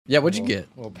Yeah, what'd you get?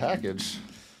 Little package.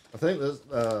 I think this.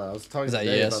 I was talking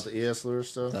today about the ES lure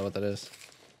stuff. Is that what that is?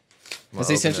 Has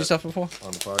he sent you stuff before?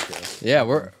 On the podcast. Yeah,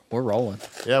 we're rolling.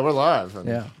 Yeah, we're live.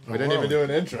 Yeah. We didn't even do an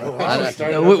intro.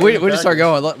 We just start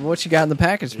going. What you got in the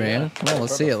package, man? Come on,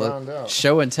 let's see it.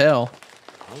 Show and tell.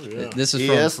 Oh, yeah. This is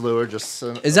ES from, lure. Just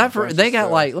sent is that for? They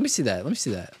got like. Let me see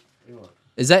that.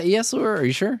 Is that ES lure? Are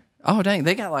you sure? Oh dang,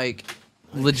 they got like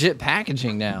legit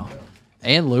packaging now,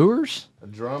 and lures. A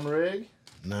drum rig.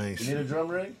 Nice. You need a drum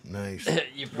rig? Nice.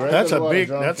 That's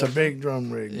a big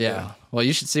drum rig. Yeah. Well,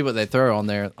 you should see what they throw on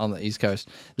there on the East Coast.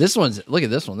 Look at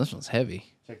this one. This one's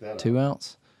heavy. Check that out. 2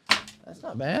 ounce. That's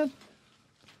not bad.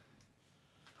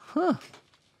 Huh.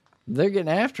 They're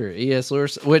getting after it, ES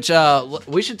lures. Which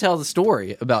we should tell the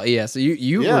story about ES.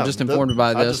 You were just informed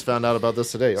by this. I just found out about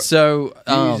this today. So,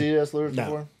 you use ES lures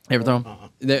before? Ever throw them?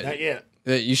 Not yet.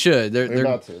 You should. They're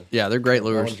about to. Yeah, they're great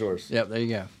lures. Yours. Yep, there you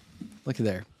go. Look at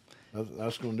there.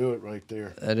 That's going to do it right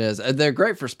there. It is. They're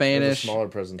great for Spanish. Smaller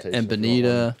presentation. And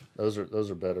bonita. Those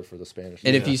are better for the Spanish.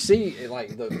 And if you see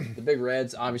like the big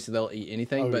reds, obviously they'll eat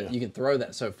anything, but you can throw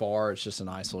that so far. It's just a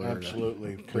nice lure.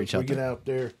 Absolutely. Reach we out get there. out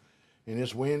there and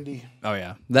it's windy. Oh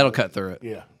yeah, that'll cut through it.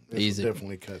 Yeah, easy.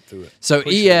 Definitely cut through it. So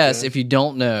ES, if you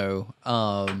don't know,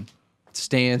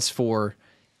 stands for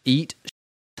eat,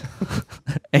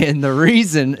 and the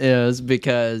reason is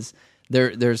because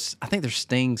there's I think there's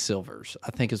Sting Silvers.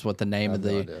 I think is what the name of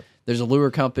the. There's a lure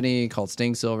company called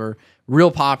Sting Silver, real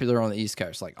popular on the East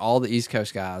Coast. Like all the East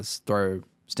Coast guys throw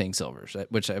Sting Silvers,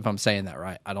 which if I'm saying that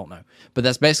right, I don't know, but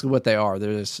that's basically what they are.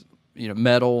 They're this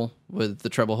metal with the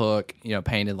treble hook,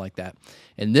 painted like that.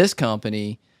 And this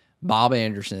company, Bob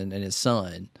Anderson and his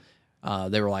son,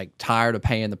 they were like tired of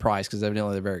paying the price because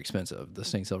evidently they're very expensive. The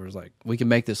Sting Silver is like, we can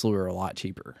make this lure a lot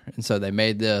cheaper. And so they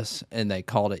made this and they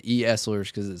called it ES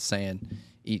lures because it's saying,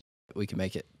 we can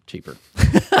make it cheaper.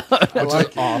 Which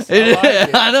is awesome.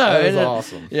 I know. That is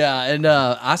awesome. Yeah. And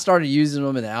I started using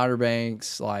them in the Outer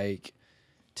Banks like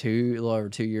a little over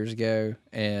 2 years ago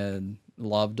and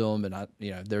loved them. And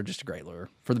they're just a great lure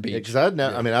for the beach. Because I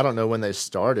don't know when they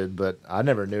started, but I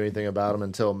never knew anything about them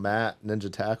until Matt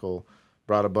Ninja Tackle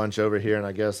brought a bunch over here, and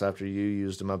I guess after you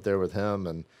used them up there with him,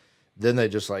 and then they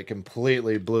just like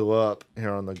completely blew up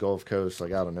here on the Gulf Coast,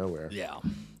 like out of nowhere. Yeah,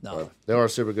 no, but they are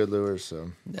super good lures.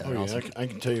 So awesome. I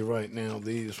can tell you right now,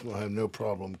 these will have no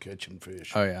problem catching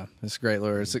fish. Oh yeah, it's a great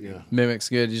lure. It mimics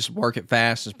good. You just work it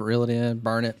fast, just reel it in,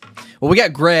 burn it. Well, we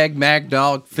got Greg Mag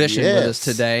Dog Fishing with us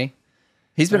today.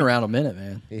 He's been around a minute,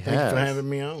 man. He has. Thanks for having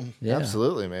me on. Yeah.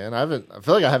 Absolutely, man. I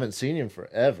feel like I haven't seen him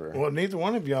forever. Well, neither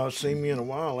one of y'all have seen me in a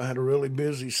while. I had a really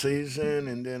busy season,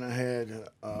 and then I had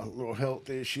a little health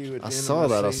issue at the end of the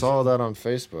season. I saw that on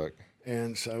Facebook.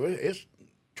 And so it's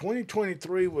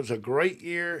 2023 was a great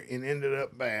year and ended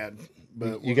up bad.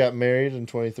 But you got married in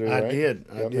 23, right? I did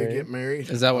get married.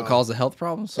 Is that what caused the health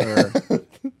problems? Or?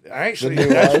 Actually,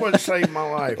 that's what saved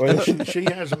my life. She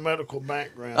has a medical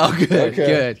background. Oh,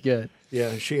 good, good.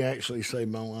 Yeah, she actually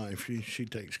saved my life. She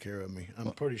takes care of me.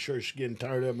 I'm pretty sure she's getting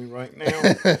tired of me right now.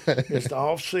 It's the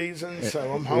off season,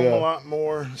 so I'm home a lot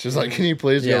more. She's like, "Can you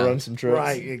please go run some trips?"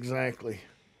 Right, exactly.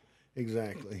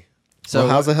 So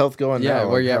how's the health going now? Yeah,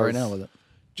 where you at right now with it?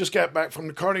 Just got back from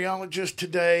the cardiologist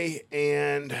today,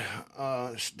 and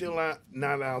still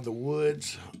not out of the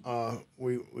woods.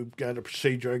 We've got a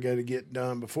procedure I got to get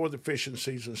done before the fishing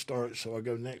season starts, so I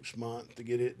go next month to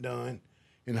get it done.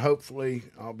 And hopefully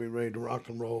I'll be ready to rock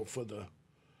and roll for the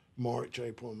March,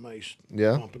 April, and May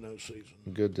pompano season.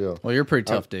 Good deal. Well, you're a pretty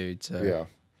tough dude, so I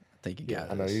think you got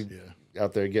it. I know you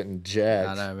out there getting jacked.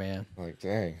 I know, man. Like,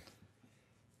 dang.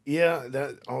 Yeah,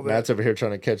 all that. Matt's over here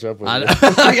trying to catch up with you.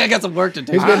 I got some work to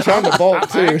do. He's been trying to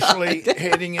bolt, too. I'm actually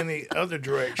heading in the other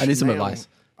direction. I need some now. advice.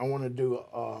 I want to do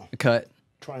a cut.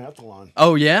 Triathlon.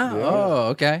 Oh, yeah? Oh,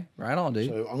 okay. Right on, dude.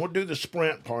 So I'm going to do the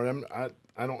sprint part.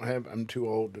 I'm too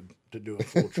old to do a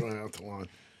full triathlon.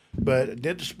 But I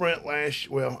did the sprint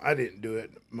I didn't do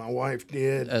it. My wife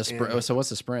did. So what's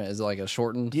the sprint? Is it like a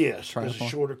shortened triathlon? It's a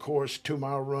shorter course,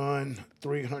 2-mile run,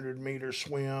 300-meter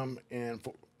swim, and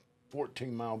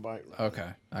 14-mile bike ride. Okay,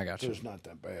 I got you. So it's not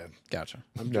that bad. Gotcha.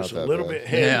 I'm just a little bit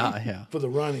heavy for the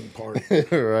running part.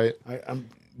 Right. I'm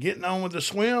getting on with the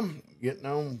swim, getting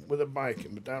on with the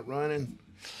biking, but that running...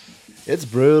 It's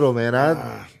brutal, man.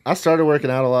 I started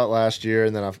working out a lot last year,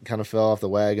 and then I kind of fell off the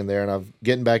wagon there, and I'm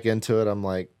getting back into it. I'm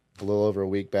like a little over a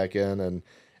week back in, and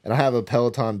I have a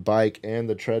Peloton bike and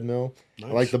the treadmill.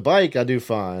 Nice. Like the bike, I do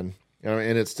fine,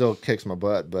 and it still kicks my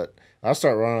butt, but I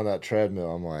start running on that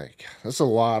treadmill. I'm like, that's a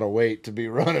lot of weight to be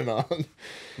running on.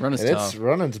 Running's tough.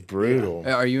 Running's brutal.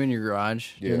 Yeah. Are you in your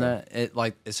garage doing that?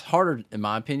 It's harder, in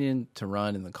my opinion, to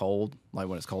run in the cold, like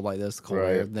when it's cold like this, the cold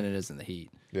air, than it is in the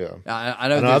heat. Yeah. I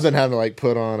know. I've been having to like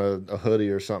put on a hoodie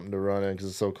or something to run in because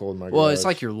it's so cold in my Well, garage. it's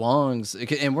like your lungs,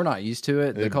 and we're not used to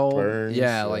it. The cold, burns,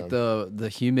 yeah, like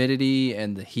the humidity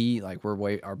and the heat. Like our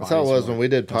bodies. That's how it was when we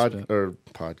did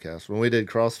podcast. when we did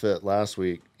CrossFit last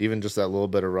week. Even just that little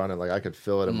bit of running, like I could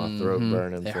feel it in my throat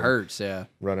burning. It hurts, yeah.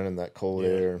 Running in that cold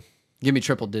air. Give me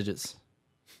triple digits.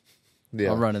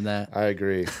 Yeah, I'm running that. I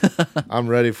agree. I'm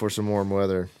ready for some warm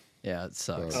weather. Yeah, it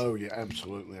sucks. Oh yeah,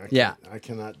 absolutely. I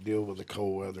cannot deal with the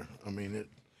cold weather. I mean,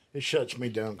 it shuts me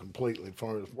down completely. As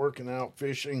far as working out,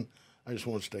 fishing, I just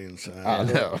want to stay inside. I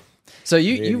know. So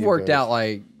you've worked out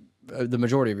like the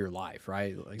majority of your life,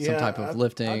 right? Like some type of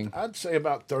lifting. I'd say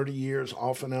about 30 years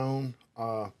off and on.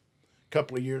 A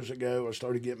couple of years ago, I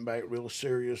started getting back real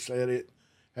serious at it.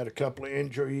 Had a couple of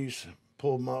injuries,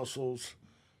 pulled muscles,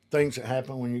 things that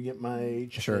happen when you get my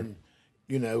age. Sure. And,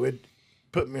 it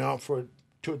put me off for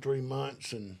 2 or 3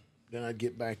 months, and then I'd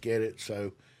get back at it.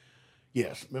 So,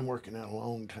 yes, been working out a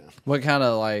long time. What kind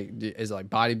of is it like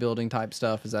bodybuilding type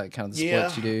stuff? Is that kind of the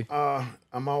splits you do?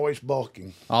 I'm always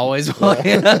bulking. Always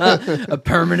a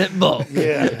permanent bulk.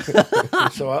 Yeah.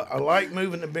 So I like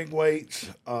moving the big weights.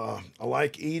 I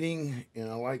like eating, and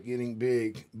I like getting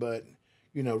big. But,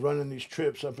 running these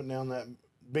trips up and down that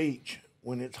beach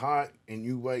when it's hot and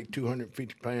you weigh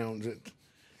 250 pounds,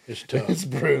 it's tough. It's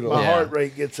brutal. My heart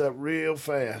rate gets up real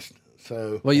fast.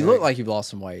 So Well, you look like you've lost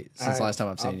some weight since last time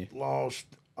I've seen you. Lost,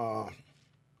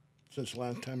 since the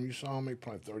last time you saw me,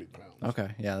 probably 30 pounds. Okay,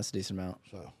 yeah, that's a decent amount.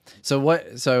 So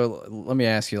So let me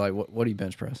ask you, like, what do you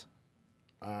bench press?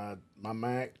 my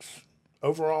max,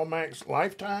 overall max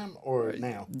lifetime or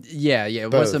now? Yeah.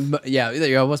 Both.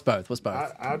 What's both? What's both?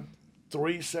 I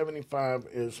 375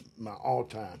 is my all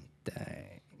time.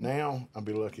 Dang. Now I'll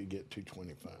be lucky to get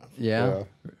 225. Yeah.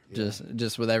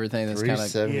 Just with everything that's kind of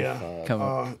 375.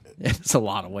 coming. It's a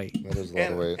lot of weight. That is a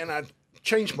lot of weight. And I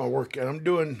changed my workout. I'm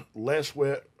doing less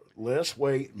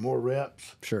weight, more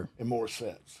reps, Sure. and more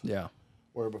sets. Yeah.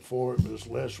 Where before it was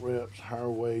less reps,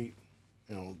 higher weight,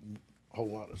 a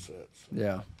whole lot of sets.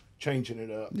 Yeah. Changing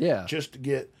it up. Yeah. Just to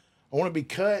get, I want to be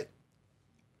cut,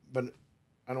 but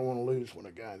I don't want to lose what I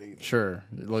got either. Sure.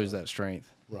 Lose that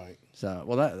strength. Right. So,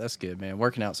 well, that's good, man.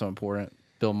 Working out's so important.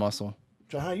 Build muscle.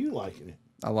 So how you liking it?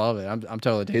 I love it. I'm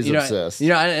totally. He's obsessed.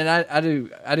 I do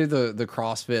the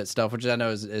CrossFit stuff, which I know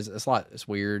is it's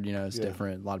weird. It's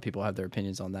different. A lot of people have their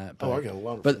opinions on that. But, I got a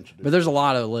lot of but friends who do. but there's a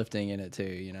lot of lifting in it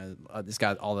too. It's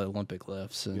got all the Olympic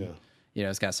lifts, and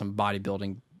it's got some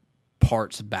bodybuilding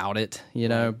parts about it.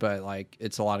 But like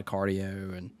it's a lot of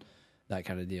cardio and that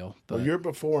kind of deal. But Well, your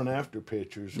before and after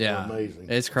pictures are amazing.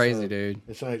 It's crazy, dude.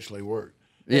 It's actually worked.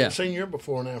 Yeah. Haven't seen your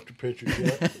before and after pictures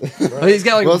yet. Well, he's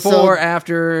got like Well, before, so-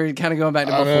 after, kind of going back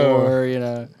to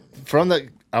before. From that,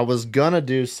 I was gonna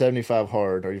do 75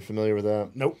 hard. Are you familiar with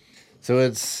that? Nope. So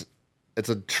it's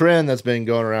a trend that's been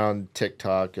going around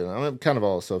TikTok and I'm kind of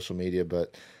all social media,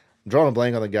 but I'm drawing a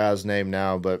blank on the guy's name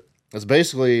now. But it's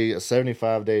basically a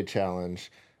 75-day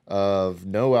challenge of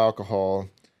no alcohol,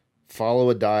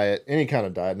 follow a diet, any kind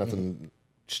of diet, nothing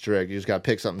strict. You just got to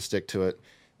pick something, stick to it.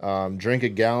 Drink a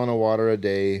gallon of water a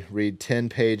day, read 10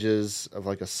 pages of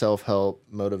like a self-help,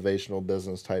 motivational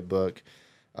business type book,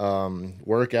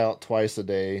 work out twice a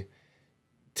day.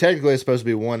 Technically, it's supposed to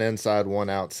be one inside, one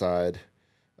outside.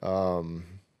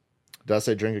 Did I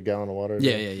say drink a gallon of water?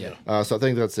 Yeah. So I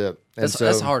think that's it. And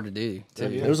That's hard to do, too.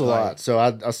 It was a lot. So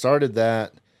I started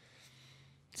that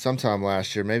sometime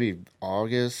last year, maybe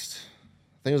August.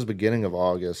 I think it was the beginning of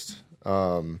August.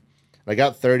 I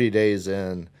got 30 days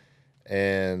in,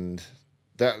 and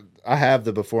that I have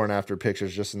the before and after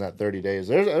pictures just in that 30 days.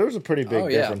 There was a pretty big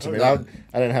difference. I mean, I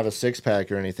didn't have a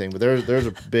six-pack or anything, but there's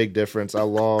a big difference. I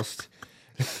lost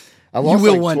You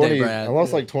will like one 20, day, Brad. I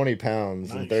lost like 20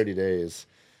 pounds in 30 days.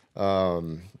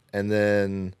 And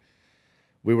then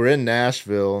we were in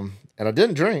Nashville, and I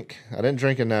didn't drink. I didn't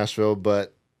drink in Nashville,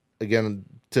 but again,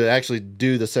 to actually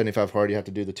do the 75 hard, you have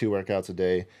to do the 2 workouts a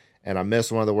day. And I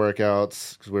missed one of the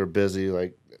workouts because we were busy,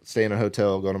 like staying in a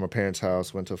hotel, going to my parents'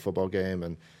 house, went to a football game.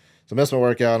 And so I missed my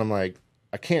workout. And I'm like,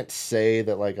 I can't say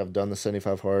that like I've done the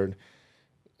 75 hard.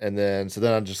 And then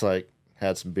I just like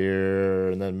had some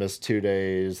beer and then missed 2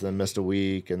 days, then missed a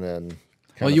week. And then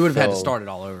Well, you would have had to start it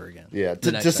all over again. Yeah,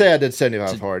 the next to day. say I did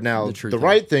 75 hard. Now, the true the thing.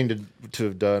 right thing to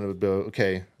have done would be,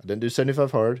 okay, I didn't do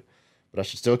 75 hard, but I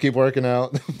should still keep working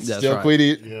out, still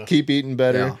right. keep eating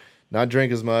better, Yeah. not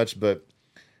drink as much. But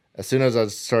as soon as I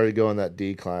started going that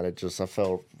decline, I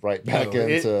fell right back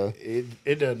into.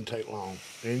 It doesn't take long,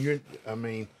 and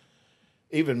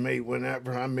even me,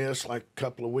 whenever I miss like a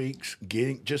couple of weeks,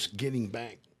 getting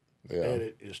back at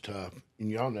it is tough. And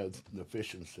y'all know the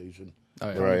fishing season. Oh,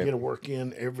 yeah. Right. To get to work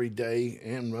in every day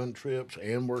and run trips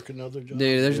and work another job.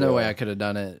 Dude, there's no way I could have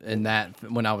done it in that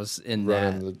when I was in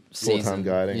Running that the season. full-time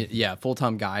guiding. Yeah,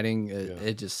 full-time guiding.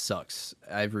 It just sucks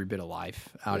every bit of life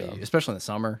out of you, especially in the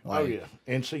summer. Oh yeah,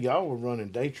 and see, y'all were running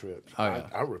day trips. Oh, yeah.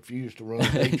 I refused to run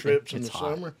day trips in the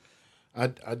hot. summer. I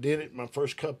did it my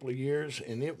first couple of years,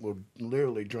 and it would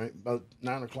literally drink about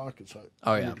 9 o'clock. It's like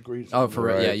 100 degrees. Oh, for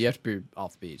real. Right. Yeah, you have to be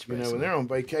off the beach. You know, Basically. when they're on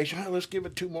vacation, hey, let's give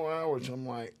it 2 more hours. I'm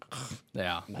like,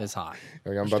 Yeah, it's hot.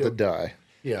 Like, I'm about to die.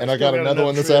 yeah. And I still got another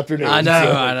one this trip. afternoon. I know.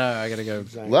 So- I gotta go.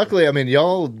 Luckily, I mean,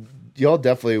 y'all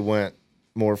definitely went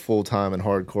more full time and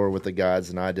hardcore with the guides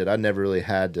than I did. I never really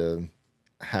had to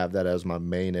have that as my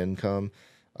main income.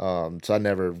 So I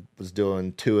never was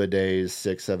doing 2 a days,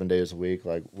 6, 7 days a week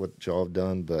like what y'all have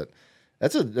done. But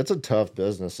that's a tough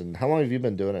business. And how long have you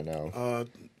been doing it now? I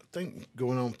think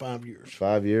going on 5 years.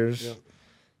 5 years. Yeah.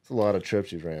 It's a lot of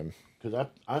trips you've ran. Because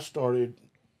I started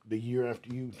the year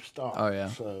after you stopped. Oh yeah.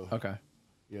 So Okay.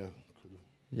 yeah.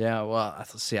 Yeah. Well,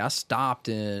 see, I stopped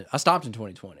in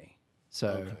 2020.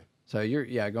 So you're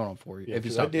going on 4 years. Yeah, if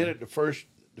you 'cause I stopped did then. it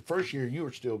the first year you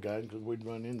were still guiding because we'd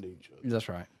run into each other. That's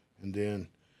right. And then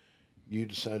you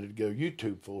decided to go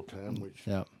YouTube full time, which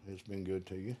Yeah. has been good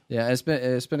to you. Yeah, it's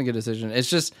been a good decision. It's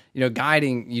just,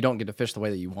 guiding, you don't get to fish the way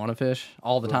that you want to fish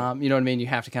all the time. You know what I mean? You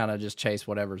have to kind of just chase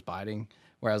whatever's biting.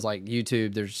 Whereas like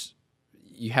YouTube,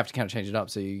 you have to kind of change it up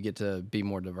so you get to be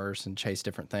more diverse and chase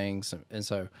different things. And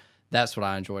so that's what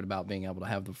I enjoyed about being able to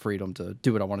have the freedom to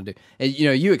do what I want to do. And,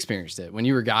 you experienced it when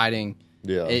you were guiding.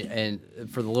 Yeah. And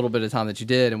for the little bit of time that you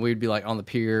did, and we'd be like on the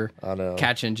pier I know.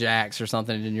 catching jacks or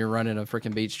something, and you're running a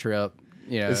freaking beach trip.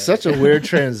 It's such a weird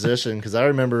transition because I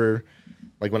remember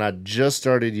like when I just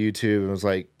started YouTube and was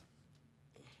like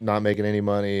not making any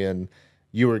money and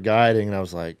you were guiding and I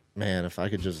was like, man, if I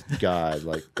could just guide,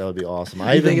 like that would be awesome.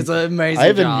 I think it's an amazing I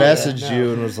even job. messaged Yeah.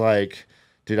 you and was like,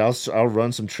 dude, I'll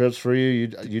run some trips for you.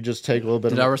 You just take a little bit.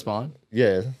 Did I respond?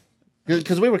 Yeah,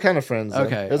 because we were kind of friends. Then.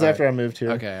 Okay, it was all after I moved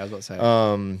here. Okay, I was about to say.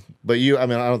 But I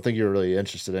don't think you were really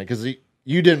interested in it because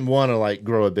you didn't want to like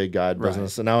grow a big guide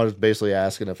business, and I was basically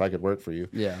asking if I could work for you.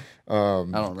 Yeah. I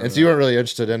don't remember. And so you weren't really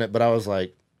interested in it, but I was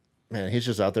like, man, he's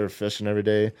just out there fishing every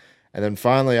day. And then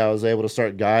finally I was able to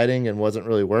start guiding and wasn't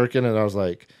really working. And I was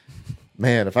like,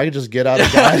 man, if I could just get out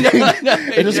of guiding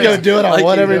and just go do it I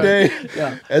want every day.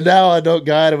 Yeah. And now I don't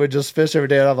guide and we just fish every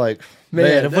day. And I'm like,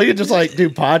 man, if we could just like do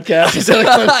podcasts instead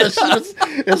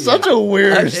of it's such a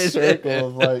weird circle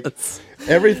of like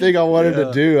everything I wanted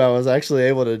to do, I was actually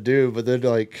able to do. But then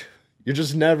like, you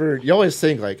always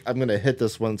think like, I'm going to hit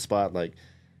this one spot. Like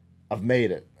I've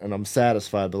made it and I'm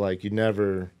satisfied, but like you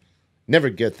never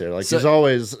get there. Like there's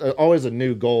always a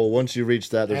new goal. Once you reach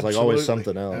that, there's like always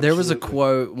something else. There was a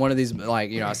quote, one of these,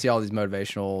 like, I see all these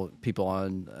motivational people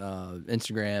on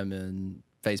Instagram and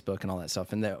Facebook and all that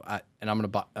stuff. And I'm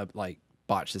going to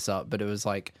botch this up, but it was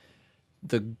like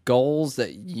the goals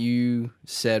that you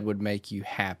said would make you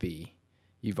happy,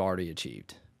 you've already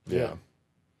achieved. Yeah.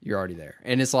 You're already there.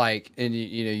 And it's like, and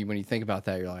when you think about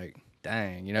that, you're like,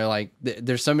 dang,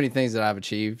 there's so many things that I've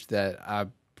achieved that I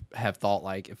have thought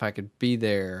like if I could be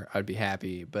there, I'd be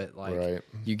happy. But like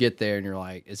you get there and you're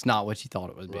like, it's not what you thought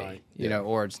it would be, you know,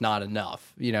 or it's not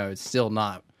enough. It's still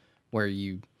not where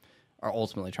you are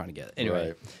ultimately trying to get.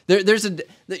 Anyway, there's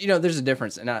a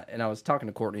difference. And I was talking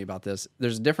to Courtney about this.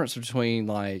 There's a difference between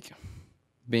like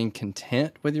being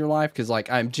content with your life, because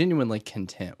like I'm genuinely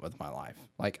content with my life.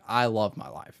 Like I love my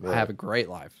life. I have a great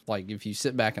life. Like if you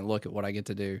sit back and look at what I get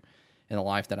to do in the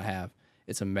life that I have,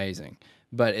 it's amazing.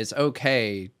 But it's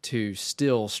okay to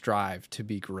still strive to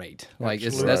be great. Like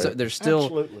there's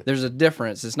a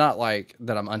difference. It's not like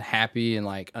that I'm unhappy and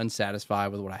like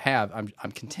unsatisfied with what I have.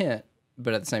 I'm content,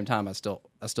 but at the same time I still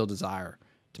desire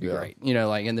to be great.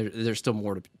 And there's still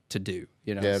more to do.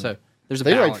 So there's a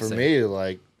balance. Like for there. me,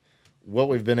 like what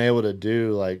we've been able to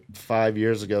do like 5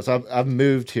 years ago. So I've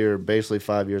moved here basically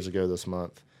 5 years ago this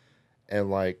month, and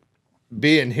like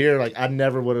being here, like I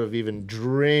never would have even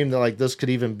dreamed that like this could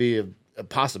even be a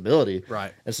possibility.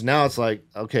 Right. And so now it's like,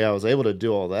 okay, I was able to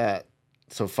do all that.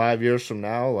 So 5 years from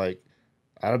now, like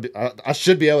I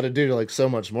should be able to do like so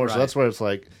much more. Right. So that's where it's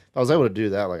like, if I was able to do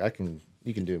that, like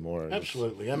you can do more.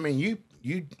 Absolutely. I mean, you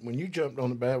when you jumped on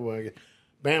the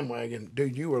bandwagon,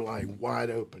 dude, you were like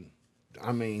wide open.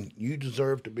 I mean, you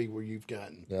deserve to be where you've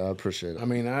gotten. Yeah, I appreciate it. I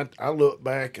mean, I look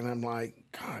back and I'm like,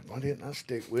 God, why didn't I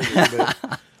stick with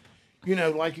it?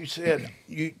 But like you said,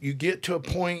 you get to a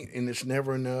point and it's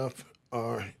never enough.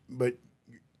 But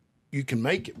you can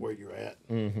make it where you're at,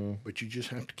 but you just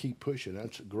have to keep pushing.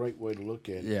 That's a great way to look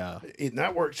at it. Yeah. And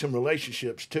that works in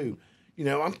relationships too.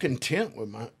 I'm content with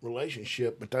my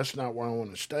relationship, but that's not where I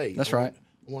want to stay. That's right.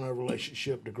 I want our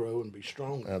relationship to grow and be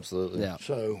stronger. Absolutely. Yeah.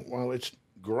 So while it's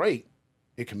great,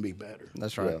 it can be better.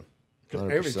 That's right. Yeah. 'Cause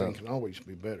 100%. everything can always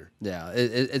be better. Yeah,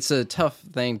 it's a tough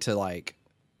thing to like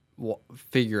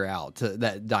figure out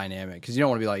that dynamic because you don't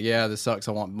want to be like, yeah, this sucks,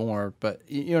 I want more, but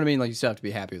you know what I mean. Like you still have to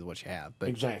be happy with what you have, but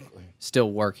Exactly.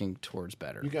 still working towards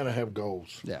better. You got to have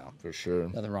goals. Yeah, For sure.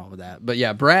 nothing wrong with that. But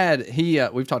yeah, Brad,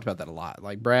 we've talked about that a lot.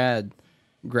 Like Brad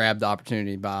grabbed the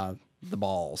opportunity by the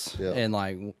balls, Yeah.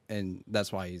 and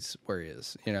that's why he's where he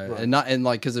is. You know, Right. and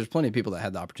because there's plenty of people that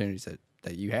had the opportunities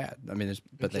that you had. I mean,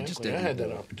 but they just Exactly. didn't. I had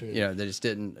that opportunity. You know, they just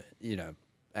didn't. You know,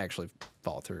 actually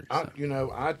fall through. I,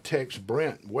 So. I text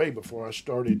Brent way before I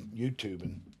started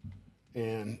YouTubing,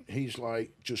 and he's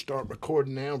like, just start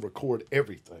recording now, record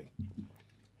everything.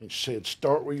 He said,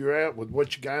 start where you're at with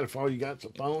what you got. If all you got's a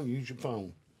phone, use your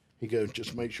phone. He goes,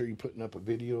 just make sure you're putting up a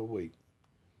video a week.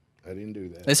 I didn't do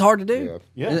that. It's hard to do.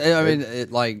 Yeah. I mean,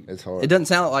 it's hard. It doesn't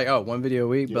sound like one video a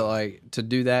week, but like to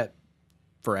do that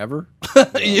forever.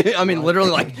 I mean, literally,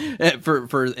 like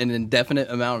for an indefinite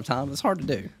amount of time, it's hard to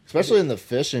do. Especially in the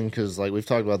fishing, because like we've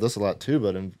talked about this a lot too.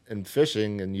 But in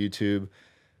fishing and YouTube,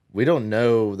 we don't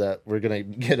know that we're gonna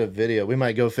get a video. We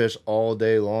might go fish all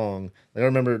day long. Like I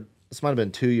remember this might have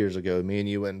been 2 years ago. Me and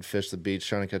you went and fished the beach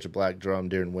trying to catch a black drum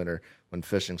during winter when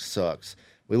fishing sucks.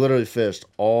 We literally fished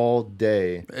all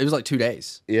day. It was like 2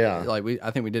 days. Yeah. Like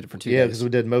I think we did it for 2 Yeah, days. because we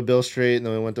did Mobile Street, and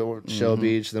then we went to Shell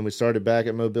Beach, then we started back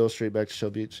at Mobile Street, back to Shell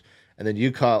Beach, and then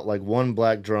you caught like one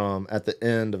black drum at the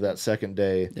end of that second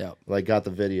day. Yeah. Like got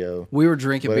the video. We were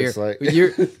drinking But beer. it's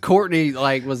like- Courtney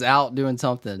like was out doing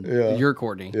something. Yeah. You're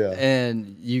Courtney. Yeah.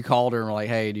 And you called her and were like,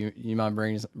 "Hey, do you mind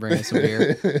bringing us some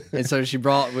beer?" And so she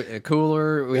brought a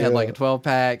cooler. We had like a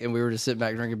 12-pack, and we were just sitting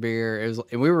back drinking beer. It was,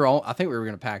 and we were all. I think we were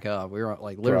going to pack up. We were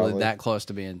like literally Probably. that close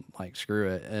to being like, screw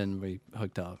it, and we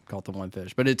hooked up, caught the one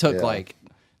fish. But it took Yeah. like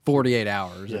 48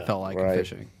 hours. Yeah. It felt like of Right.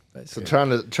 fishing. So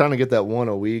Basically. trying to get that one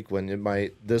a week when it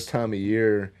might this time of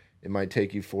year it might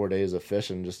take you 4 days of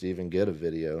fishing just to even get a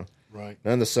video. Right.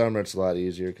 And in the summer it's a lot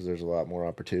easier because there's a lot more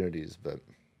opportunities. But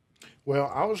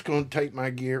Well, I was going to take my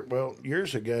gear. Well,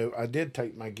 years ago, I did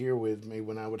take my gear with me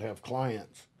when I would have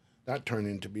clients. That turned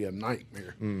into be a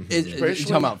nightmare. Mm-hmm. You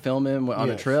talking about filming on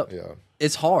a Yes. trip? yeah,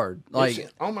 It's hard. Like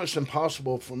It's almost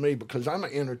impossible for me because I'm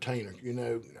an entertainer. You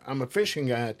know, I'm a fishing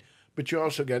guide, but you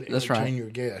also got to That's entertain right. your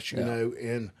guests. You Yeah. know,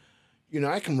 and you know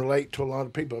I can relate to a lot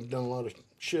of people. I've done a lot of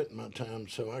shit in my time,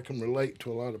 so I can relate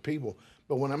to a lot of people.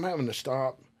 But when I'm having to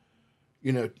stop,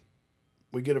 you know,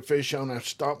 we get a fish on. I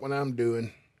stop what I'm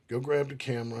doing, go grab the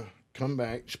camera, come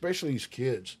back. Especially these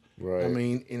kids. right. I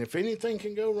mean, and if anything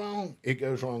can go wrong, it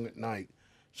goes wrong at night.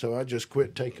 So I just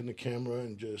quit taking the camera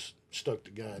and just stuck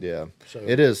to God. Yeah, So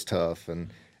it is tough,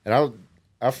 and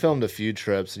I filmed a few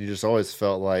trips, and you just always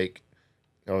felt like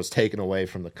I was taken away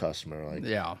from the customer. Like,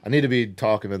 Yeah. I need to be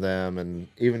talking to them, and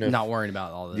even if not worrying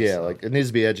about all this. yeah, stuff. like it needs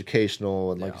to be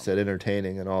educational and like Yeah. you said,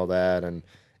 entertaining and all that. And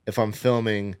if I'm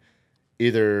filming,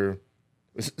 either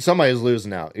somebody's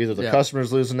losing out, either the Yeah.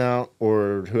 customer's losing out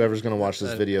or whoever's going to watch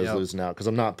this video is yeah. losing out because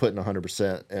I'm not putting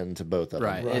 100% into both of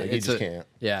Right. them. Like, you It's just can't.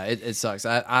 Yeah, it sucks.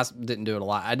 I didn't do it a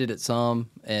lot. I did it some,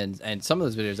 and some of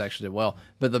those videos actually did well.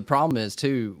 But the problem is,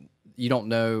 too, you don't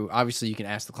know. Obviously, you can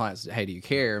ask the clients, hey, do you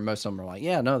care? And most of them are like,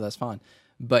 yeah, no, that's fine.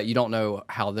 But you don't know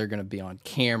how they're going to be on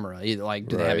camera. Either like,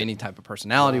 do they have Right. any type of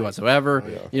personality whatsoever?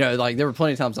 You know, like there were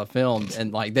plenty of times I filmed,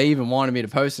 and like they even wanted me to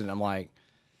post it. And I'm like,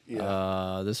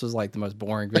 this was like the most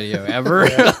boring video ever.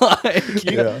 Like,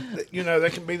 You know, they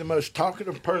can be the most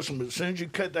talkative person, but as soon as you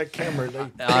cut that camera, they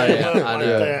I know, like I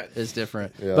know. that. It's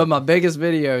different. Yeah. But my biggest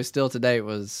video still to date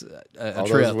was a All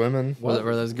trip. those women.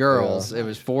 Were those girls? It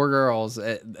was 4 girls.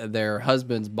 Their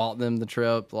husbands bought them the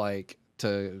trip, like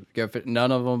to go.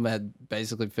 None of them had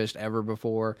basically fished ever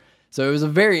before, so it was a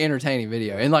very entertaining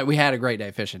video. And like we had a great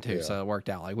day fishing too, so it worked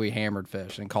out. Like we hammered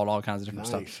fish and caught all kinds of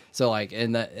different Nice. stuff. So like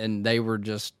and they were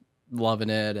just loving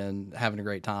it and having a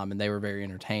great time, and they were very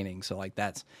entertaining. So like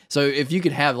so if you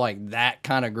could have like that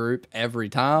kind of group every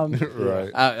time,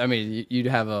 Right. I mean you'd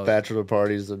have a Bachelor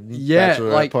parties and yeah,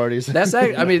 bachelorette like parties. That's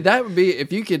I mean that would be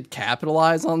if you could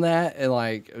capitalize on that and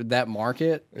like that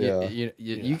market. Yeah.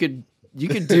 You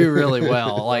could do really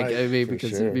well. Like Right, I mean for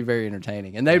because sure. it'd be very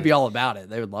entertaining, and they'd be all about it.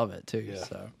 They would love it too.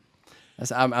 So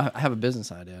I have a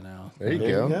business idea now. there you There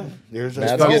go. you go. There's a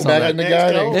Matt's goal. getting back into Next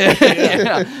guiding. goal.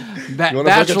 Yeah. You wanna book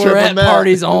a trip with Bachelorette Matt?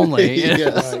 parties only.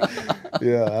 Yes.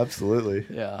 Yeah, absolutely.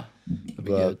 Yeah, that'd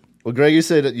be But, good. well, Greg, you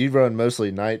said that you run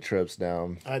mostly night trips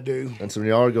now, I do. and so when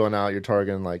y'all are going out, you're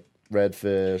targeting like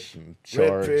redfish and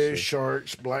sharks. Redfish,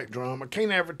 sharks, black drum. I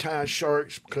can't advertise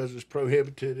sharks because it's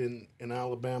prohibited in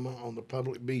Alabama on the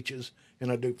public beaches,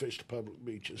 and I do fish the public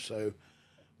beaches. So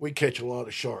we catch a lot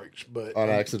of sharks, but On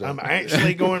accident. I'm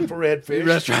actually going for redfish.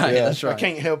 That's right. Yeah. That's right. I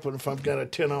can't help it if I've got a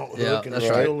 10-aught Yeah, hook and a that's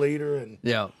steel right. leader and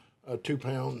Yeah. a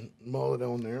 2-pound mullet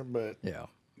on there. But Yeah.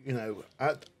 you know,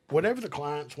 whatever the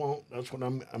clients want, that's what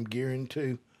I'm gearing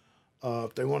to.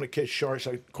 If they want to catch sharks,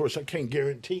 of course, I can't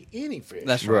guarantee any fish.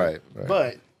 That's right. Right.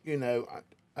 But you know,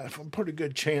 I have a pretty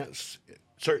good chance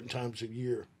certain times of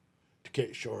year to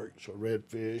catch sharks or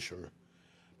redfish or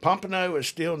pompano is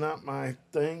still not my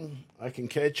thing. I can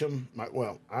catch them.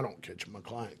 Well, I don't catch them. My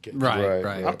client catches them. Right. Right,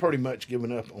 Right. I'm pretty much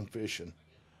giving up on fishing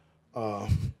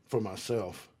for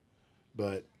myself,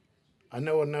 but I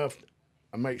know enough.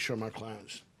 I make sure my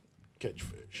clients catch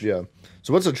fish. Yeah.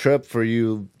 So what's a trip for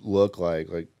you look like?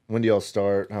 Like when do y'all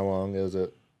start? How long is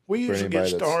it? We For usually get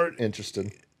anybody that's started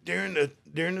interested. during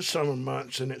the summer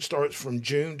months, and it starts from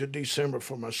June to December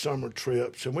for my summer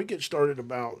trips. And we get started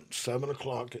about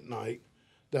 7:00 at night.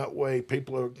 That way,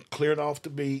 people are cleared off the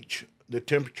beach. The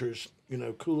temperature's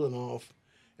cooling off,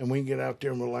 and we can get out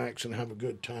there and relax and have a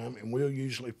good time. And we'll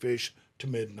usually fish to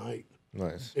midnight.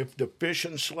 Nice. If the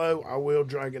fishing's slow, I will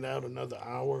drag it out another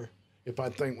hour if I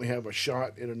think we have a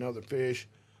shot at another fish.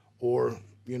 Or,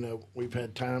 we've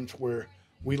had times where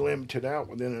we limit it out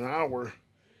within an hour,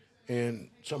 and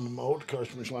some of my old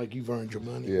customers like, you've earned your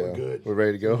money. Yeah. We're good. We're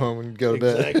ready to go home and go to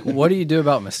bed. Exactly. What do you do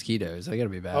about mosquitoes? They got to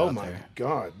be bad Oh, out my there.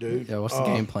 God, dude. Yeah, what's the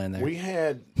game plan there? We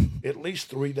had at least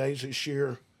 3 days this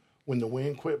year when the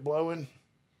wind quit blowing.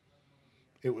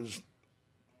 It was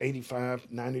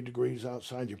 85, 90 degrees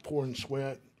outside. You're pouring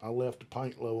sweat. I left a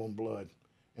pint low on blood.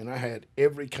 And I had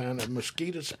every kind of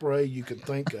mosquito spray you could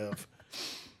think of.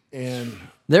 And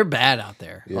They're bad out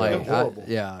there. Yeah. Like, They're horrible.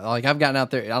 like I've gotten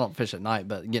out there. I don't fish at night,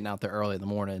 but getting out there early in the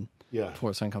morning yeah, before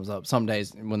the sun comes up. Some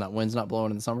days when that wind's not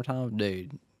blowing in the summertime,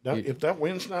 dude, if that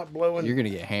wind's not blowing, you're gonna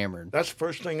get hammered. that's the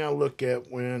first thing I look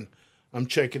at when I'm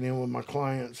checking in with my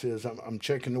clients is I'm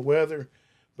checking the weather,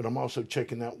 but I'm also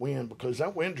checking that wind because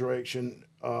that wind direction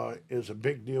is a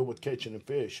big deal with catching the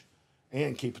fish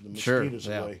and keeping the Sure. mosquitoes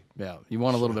Yeah. away. Yeah. You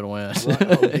want a little bit of wind.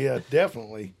 Right. Oh, yeah,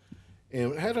 definitely.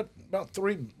 And we had about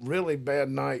 3 really bad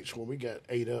nights where we got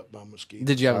ate up by mosquitoes.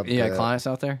 Did you have I bet. clients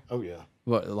out there? Oh, yeah.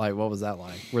 What was that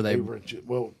like? Were they?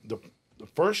 Well, the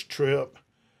first trip,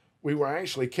 we were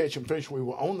actually catching fish. We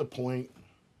were on the point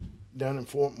down in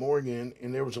Fort Morgan,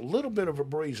 and there was a little bit of a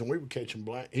breeze, and we were catching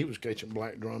he was catching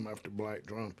black drum after black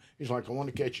drum. He's like, I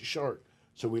want to catch a shark.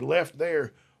 So we left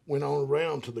there, went on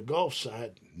around to the Gulf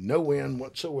side, no wind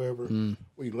whatsoever.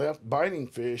 We left biting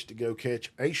fish to go catch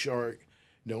a shark.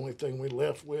 The only thing we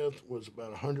left with was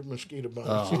about 100 mosquito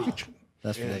bites each.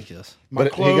 That's ridiculous. My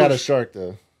But he got a clothes- shark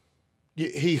though.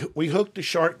 we hooked the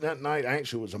shark that night.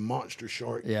 Actually, it was a monster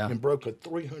shark. Yeah. And broke a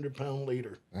 300-pound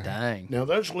leader. Dang. Now,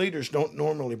 those leaders don't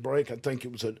normally break. I think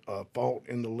it was a fault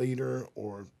in the leader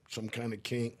or some kind of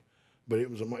kink. But it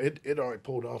was it already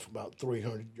pulled off about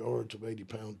 300 yards of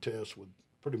 80-pound test with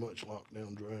pretty much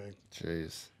lockdown drag.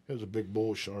 Jeez. It was a big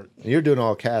bull shark. And you're doing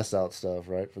all cast out stuff,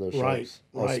 right? For those Right, sharks.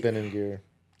 All right. spinning gear.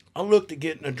 I looked at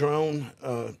getting a drone,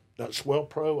 that Swell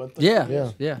Pro, I think. Yeah. it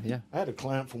is. Yeah. Yeah. I had a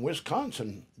client from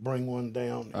Wisconsin bring one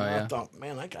down. And yeah. I thought,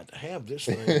 man, I got to have this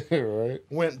thing. Right.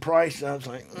 Went and priced it. I was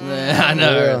like, Yeah, I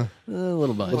know. Yeah. A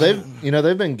little bunch. Well,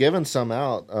 they've been giving some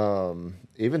out,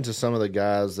 even to some of the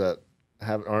guys that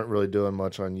aren't really doing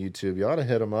much on YouTube. You ought to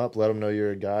hit them up, let them know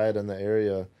you're a guide in the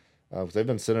area. They've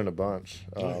been sending a bunch.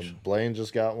 Nice. Blaine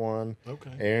just got one.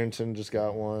 Okay. Arrington just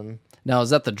got one. Now,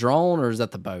 is that the drone or is that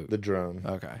the boat? The drone.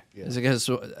 Okay. Is it because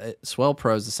Swell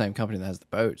Pro is the same company that has the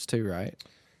boats too, right?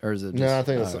 Or is it? Just, No, I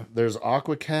think there's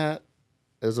AquaCat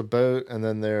as a boat, and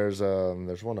then there's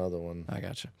one other one. I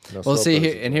got you. No, Well, Swell see,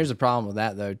 Pro's here, and here's the problem with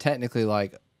that though. Technically,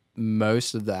 like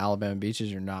most of the Alabama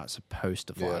beaches, you're not supposed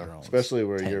to fly drones, especially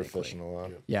where you're technically. fishing a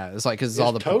lot. Yeah, it's like because it's It's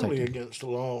all the totally protected- against the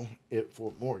law at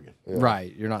Fort Morgan.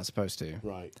 right. You're not supposed to.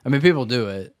 Right. I mean, people do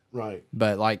it, Right.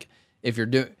 but like if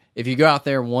you go out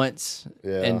there once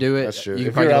Yeah, and do it, that's true. you can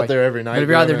If probably you're get out away. there every night But if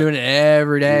you're out there doing doing it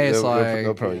every day, it's they'll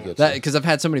like probably get that. you. Because I've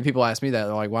had so many people ask me that,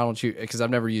 they're like, "Why don't you?" Because I've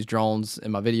never used drones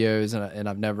in my videos, and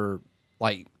I've never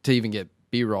like to even get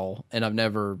B-roll, and I've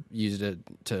never used it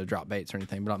to drop baits or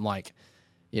anything. But I'm like,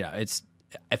 it's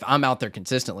if I'm out there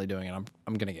consistently doing it,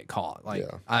 I'm gonna get caught. Like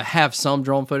Yeah. I have some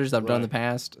drone footage that I've done in the Right.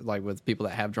 past, like with people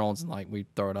that have drones, and like we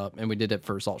throw it up, and we did it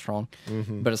for Salt Strong.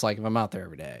 Mm-hmm. But it's like if I'm out there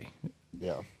every day,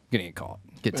 Yeah. I'm gonna get caught,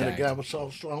 get Man, a tagged. guy was so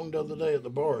strong the other day at the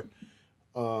bar.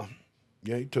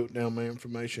 He took down my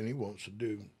information. He wants to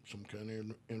do some kind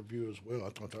of interview as well. I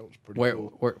thought that was pretty Where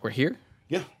cool. we're here.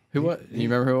 Yeah. Who was? You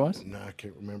remember who it was? No, I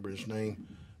can't remember his name,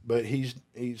 but he's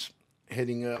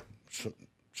heading up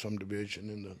some division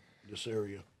in the this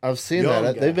area. I've seen Young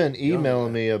that. guy. They've been Young emailing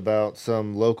guy. me about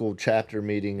some local chapter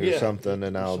meeting or something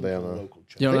in some kind of Alabama. local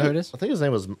You don't know who it is? I think his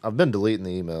name was. I've been deleting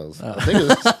the emails. I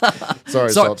think it's. Sorry,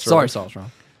 Sorry, Salt Salt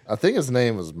Strong. I think his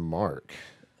name was Mark.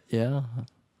 Yeah.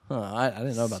 Huh, I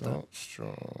didn't know about that. Salt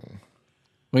Strong.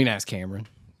 We can ask Cameron.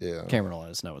 Yeah. Cameron will let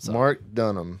us know what's up. Mark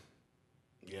Dunham.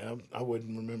 Yeah, I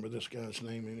wouldn't remember this guy's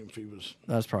name even if he was.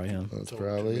 That's probably him. That's told to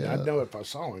probably me. it. I'd know if I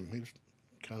saw him. He's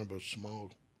kind of a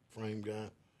small frame guy,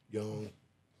 young.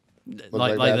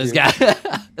 Like like this guy.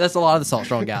 That's a lot of the Salt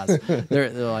Strong guys. They're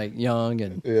like young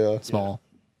and Yeah. small.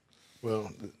 Well,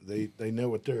 they know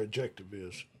what their objective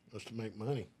is. That's to make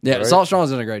money. Yeah, Right. Salt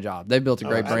Strong's done a great job. They built a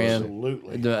great brand.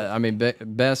 Absolutely. I mean,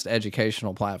 best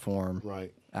educational platform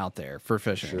Right. out there for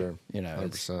fishing. Sure. You know,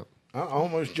 it's, 100%. I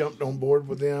almost jumped on board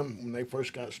with them when they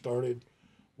first got started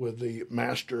with the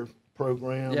master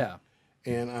program. yeah.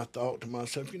 And I thought to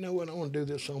myself, you know what? I want to do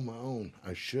this on my own.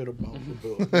 I should have bought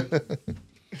the book.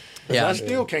 Yeah. I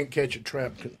still can't catch a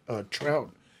trout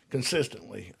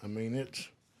consistently. I mean,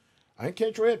 I can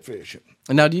catch redfish.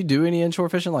 And now, do you do any inshore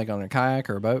fishing, like on a kayak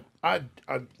or a boat? I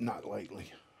not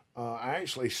lately. I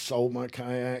actually sold my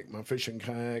kayak, my fishing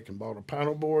kayak, and bought a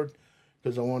paddleboard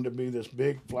because I wanted to be this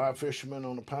big fly fisherman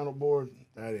on a paddleboard.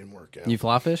 That didn't work out. You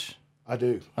fly fish? I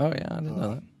do. Oh yeah, I didn't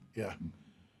know that. Yeah.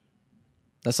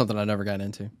 That's something I never got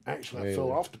into. Actually, I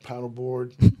fell off the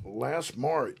paddleboard last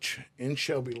March in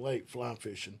Shelby Lake fly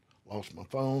fishing. Lost my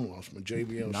phone, lost my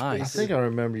JBL Nice. I speaker. think I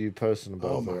remember you posting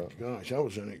about Oh my that. gosh, that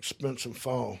was an expensive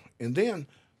fall. And then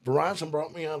Verizon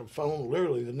brought me out a phone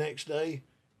literally the next day,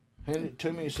 handed it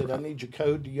to me and said, I need your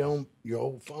code to your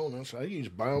old phone. I said, I use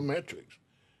biometrics.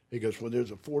 He goes, well,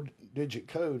 there's a 4-digit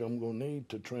code I'm going to need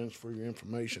to transfer your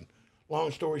information. Long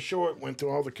story short, went through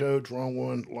all the codes, wrong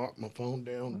one, locked my phone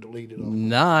down, deleted all.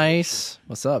 Nice.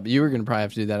 What's up? You were gonna probably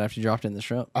have to do that after you dropped it in the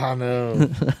shrimp. I know.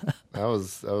 that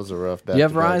was a rough batch. You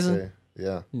have to back Verizon? day.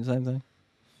 Yeah. Same thing.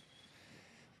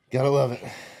 Gotta love it.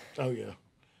 Oh, yeah.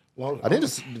 Well, I didn't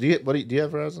just. Do you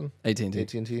have Verizon? AT&T,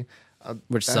 AT&T.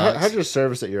 which sucks. How's your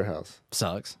service at your house?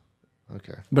 Sucks.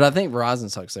 Okay. But I think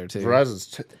Verizon sucks there too.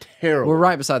 Verizon's terrible. We're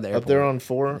right beside the airport. up there on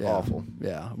 4. Yeah. Awful.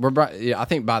 Yeah, yeah. I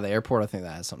think by the airport, I think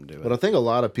that has something to do with But it. I think a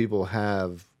lot of people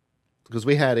have, because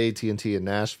we had AT&T in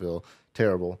Nashville,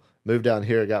 terrible. Moved down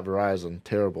here, got Verizon,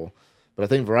 terrible. But I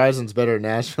think Verizon's better in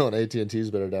Nashville and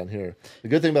AT&T's better down here. The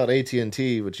good thing about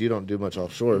AT&T, which you don't do much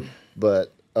offshore,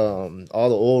 but all the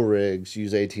oil rigs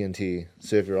use AT&T.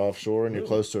 So if you're offshore and you're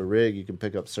close to a rig, you can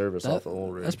pick up service off the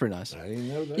oil rig. That's pretty nice. I didn't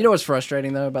know that. You know what's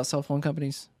frustrating though about cell phone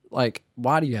companies? Like,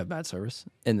 why do you have bad service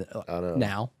I know.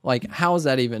 now? Like, how is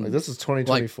that even? Like, this is like,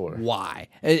 2024. why?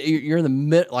 You're in the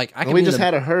mid. Like, I And can. we be in just the-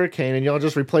 had a hurricane and y'all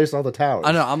just replaced all the towers.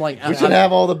 I know. I'm like, We should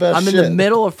have all the best I'm shit. in the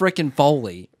middle of freaking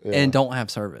Foley and don't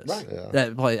have service. Right. Yeah.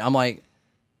 That play. I'm like,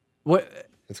 what?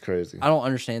 It's crazy. I don't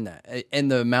understand that. And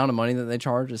the amount of money that they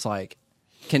charge is like,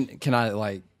 can I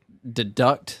like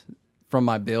deduct from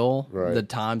my bill Right. the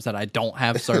times that I don't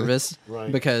have service? Right.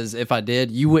 Because if I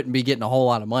did, you wouldn't be getting a whole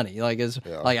lot of money. Like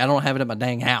like I don't have it at my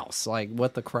dang house. Like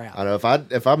what the crap? I know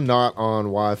if I'm not on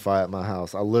Wi-Fi at my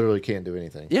house, I literally can't do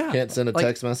anything. Yeah, Can't send a like,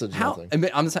 text message. How? Nothing. I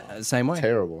mean, I'm the same way.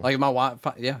 Terrible. Like if my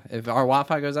Wi-Fi, yeah. If our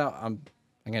Wi-Fi goes out,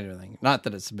 I can't do anything. Not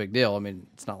that it's a big deal. I mean,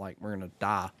 it's not like we're gonna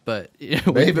die, but we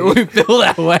feel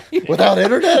that way. Without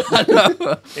internet.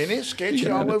 And it's sketchy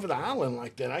all over the island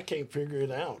like that. I can't figure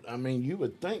it out. I mean, you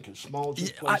would think as small as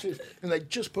this place is, and they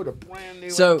just put a brand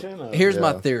new So antenna. here's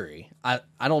my Yeah. theory. I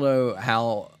don't know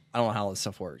how this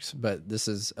stuff works, but this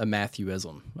is a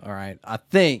Matthewism. All right. I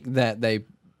think that they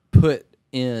put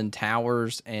in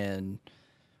towers and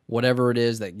whatever it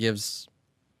is that gives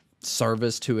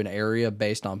service to an area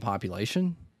based on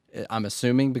population. I'm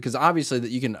assuming because obviously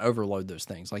that you can overload those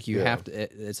things. Like you have to.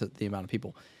 It's the amount of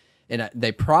people, and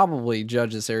they probably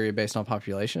judge this area based on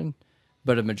population.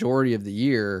 But a majority of the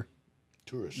year,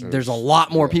 tourists. there's a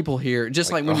lot more people here.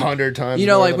 Just like when 100 times you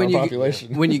know, more like than when our you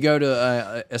population. when you go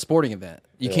to a sporting event,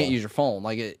 you can't use your phone.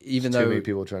 Like even Too though many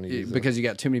people trying to use it. because you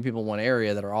got too many people in one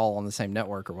area that are all on the same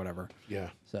network or whatever. Yeah.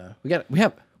 So we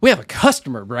have a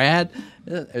customer, Brad.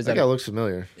 Is That guy looks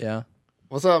familiar. yeah.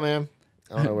 What's up, man?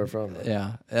 I don't know where from.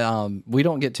 though. Yeah. We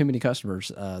don't get too many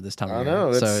customers this time of I year.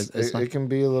 know. So It not, can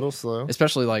be a little slow.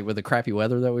 especially like with the crappy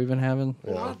weather that we've been having.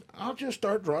 Well, I'll just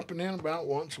start dropping in about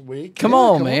once a week. Come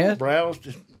on, man. Browse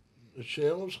the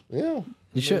shelves. Yeah.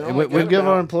 You should. I only We got give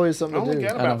about- our employees I something to only do.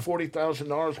 got I know. about $40,000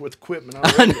 worth of equipment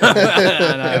already.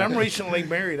 And I'm recently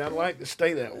married. I'd like to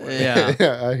stay that way. Yeah.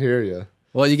 Yeah, I hear you.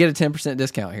 Well, you get a 10%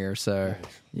 discount here, so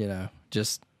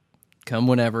just come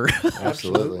whenever.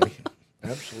 Absolutely.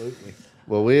 Absolutely.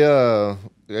 Well,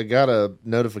 I got a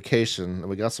notification and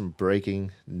we got some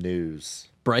breaking news.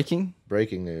 Breaking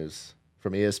news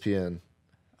from ESPN.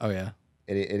 Oh yeah.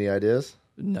 Any ideas?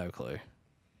 No clue.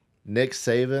 Nick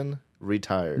Saban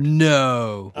retired.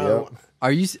 No. Yep.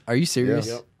 Are you serious?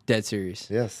 Yep. Dead serious.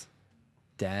 Yes.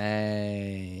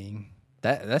 Dang.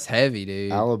 That's heavy,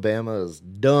 dude. Alabama is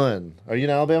done. Are you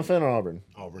an Alabama fan or Auburn?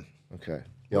 Auburn. Okay.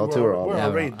 Y'all two are Auburn. We're Yeah,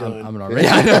 already I'm done. an already.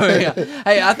 I know, yeah.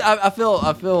 Hey, I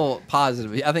feel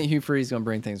positive. I think Hugh Freeze going to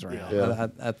bring things around. Yeah.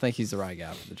 I think he's the right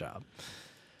guy for the job.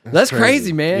 That's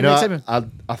crazy, man. You know,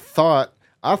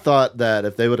 I thought that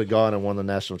if they would have gone and won the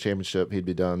national championship, he'd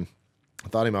be done. I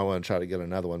thought he might want to try to get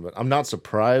another one, but I'm not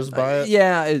surprised by it.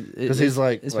 Yeah, because he's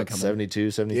like it's what, becoming-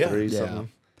 72, 73, Yeah. something.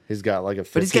 He's got like a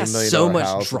 $15 But he's got million so much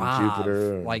house in drive.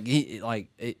 Jupiter.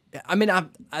 and- I mean,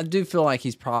 I do feel like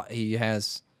he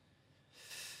has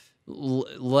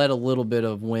let a little bit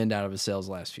of wind out of his sails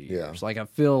the last few years. Yeah. Like I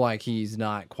feel like he's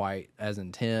not quite as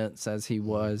intense as he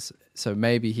was. So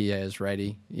maybe he is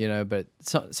ready, but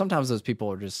sometimes those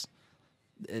people are just.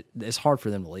 It's hard for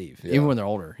them to leave, even when they're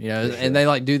older, and they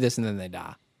like do this and then they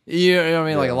die. You know what I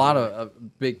mean? Like a lot of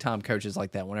big time coaches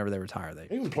like that. Whenever they retire, they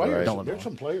Even players, don't live there's long.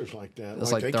 some players like that.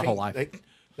 It's like they their whole can't- life.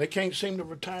 They can't seem to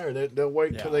retire. They'll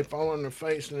wait till Yeah. they fall on their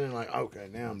face and then like, okay,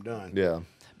 now I'm done. yeah.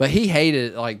 But he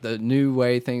hated like the new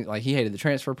way things. Like he hated the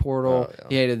transfer portal. Oh, yeah.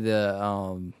 He hated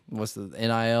the what's the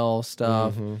NIL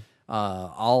stuff.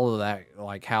 All of that,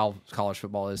 like how college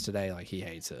football is today. Like he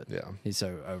hates it. Yeah. He's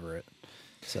so over it.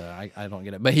 So I don't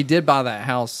get it. But he did buy that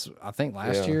house. I think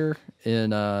last Yeah. year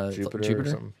in Jupiter or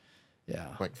something. Yeah.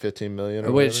 Like 15 million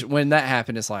or Which whatever. when that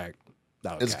happened, it's like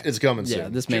okay. It's coming yeah.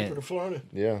 soon. This Jupiter, man. Florida.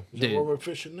 Yeah. Is that Dude. where we're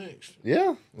fishing next?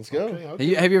 Yeah. Let's go.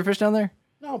 Okay. Have you ever fished down there?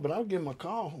 No, but I'll give him a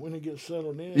call when he gets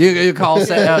settled in. You call.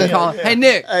 Call. Hey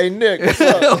Nick, Hey, Nick, what's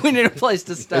up? we need a place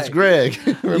to stay. It's Greg.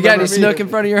 You got any snook in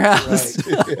front of your house?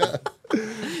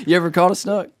 You ever caught a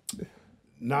snook?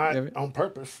 Not on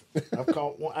purpose. I've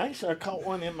caught one. Actually, I caught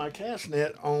one in my cast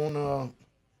net on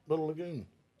Little Lagoon.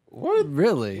 What?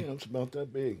 Really? Yeah, it's about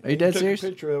that big. Are you dead took serious? a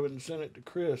picture of it and sent it to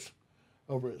Chris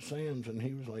over at Sam's, and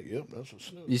he was like, "Yep, that's a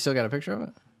snook." You still got a picture of it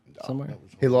somewhere? That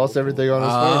was He lost everything on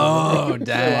his phone. Oh So all that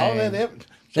dang! evidence.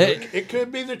 So it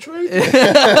could be the truth.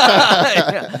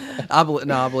 I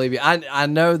believe you. I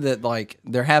know that like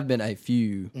there have been a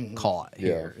few caught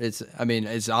here. It's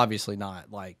obviously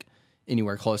not like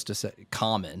anywhere close to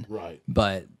common, Right.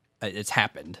 but it's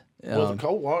happened. Well, the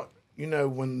cold water,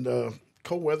 when the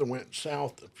cold weather went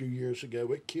south a few years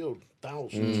ago, it killed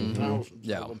thousands and thousands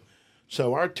Yeah. of them.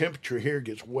 So our temperature here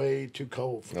gets way too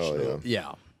cold for Oh, snook.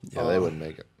 Yeah. Yeah, they wouldn't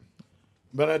make it.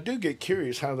 But I do get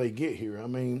curious how they get here. I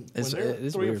mean, when It's they're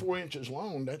 3 weird. or 4 inches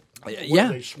long, Yeah.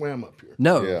 they swim up here.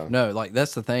 No, Yeah. no, like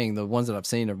that's the thing. The ones that I've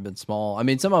seen have been small. I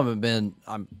mean, some of them have been,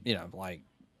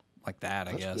 like that.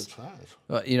 I That's guess. good size.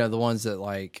 But the ones that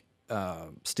like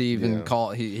Steven Yeah.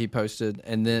 caught, he posted,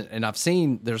 and I've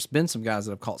seen there's been some guys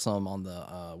that have caught some on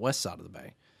the west side of the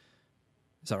bay.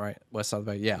 Is that right? West side of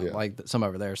the bay, yeah. Like some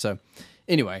over there. So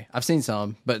anyway, I've seen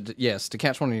some, but yes, to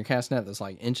catch one in your cast net that's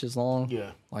like inches long,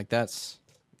 Yeah. like that's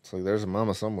It's like there's a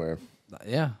mama somewhere.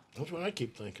 yeah. That's what I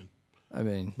keep thinking. I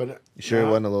mean, But You sure it no,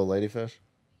 wasn't a little ladyfish?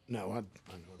 No, I know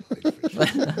the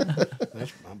ladyfish.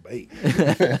 That's my bait.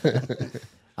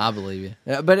 I believe you.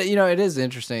 Yeah, but it is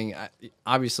interesting.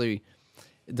 Obviously,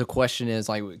 the question is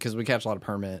like because we catch a lot of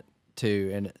permit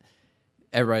too, and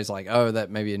everybody's like, "Oh, that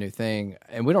may be a new thing,"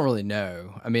 and we don't really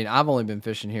know. I mean, I've only been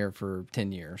fishing here for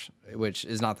 10 years, which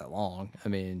is not that long. I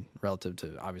mean, relative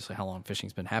to obviously how long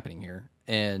fishing's been happening here,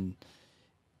 and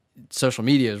social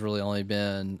media has really only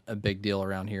been a big deal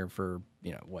around here for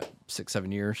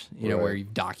 6-7 years. Right. Where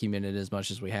you've documented as much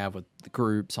as we have with the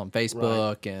groups on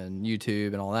Facebook and YouTube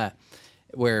and all that,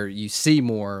 where you see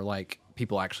more like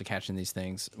people actually catching these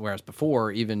things. Whereas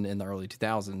before, even in the early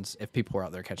 2000s, if people were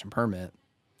out there catching permit,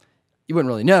 you wouldn't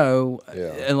really know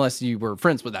unless you were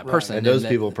friends with that person. And those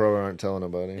people probably aren't telling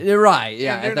nobody. You're right.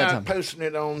 Yeah, And they're at that not time. posting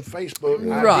it on Facebook,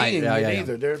 Right, IDing yeah, it yeah, yeah.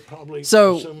 either. They're probably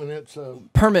So- assuming it's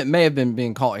Permit may have been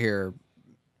being caught here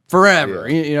forever.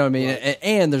 Yeah. You know what I mean?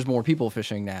 And there's more people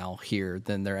fishing now here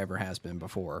than there ever has been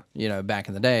before. Back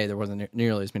in the day, there wasn't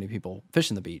nearly as many people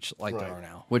fishing the beach like there Right. are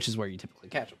now, which is where you typically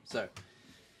catch them. So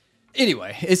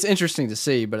anyway, it's interesting to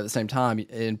see, but at the same time,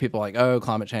 and people are like, oh,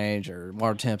 climate change or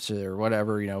water temps or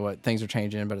whatever, what things are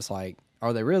changing, but it's like,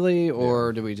 are they really,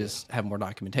 or do we just have more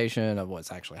documentation of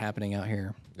what's actually happening out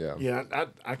here? Yeah. Yeah,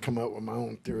 I come up with my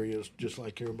own theory is just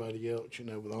like everybody else,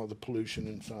 with all the pollution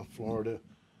in South Florida,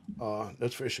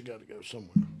 those fish have got to go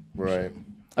somewhere. Right.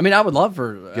 I mean, I would love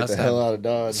for Get us the to hell have out of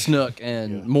Dodge. snook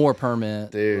and more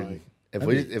permit. Dude. Right. If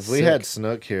That'd be we had sick.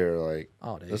 snook here, like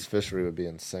Oh, dude. this fishery would be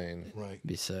insane. Right.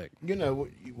 Be sick. You know,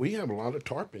 we have a lot of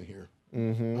tarpon here.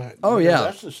 Mm-hmm. Oh, you know, yeah.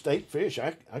 that's the state fish.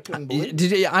 I couldn't believe it.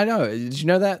 Did you, I know? Did you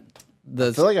know that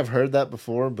I feel like I've heard that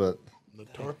before, but The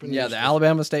tarpon. yeah, is the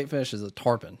Alabama state fish is a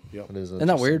tarpon. Yep. it is Isn't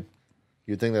that weird?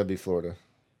 You'd think that'd be Florida.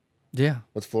 Yeah.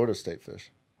 What's Florida's state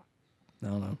fish? I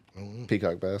don't know.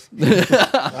 Peacock bass.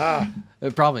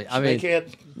 Probably. I mean,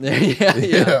 Snakehead. yeah.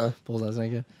 Yeah. Pulls that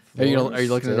snakehead. Are you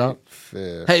looking it up?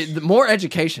 Fish. Hey, more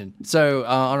education. So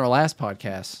on our last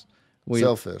podcast, we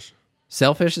Sailfish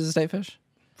sailfish is a state fish.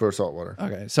 for saltwater.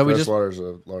 Okay, so we just Freshwater's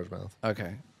a largemouth.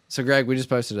 okay. So Greg, we just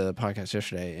posted a podcast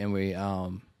yesterday, and we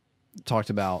talked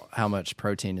about how much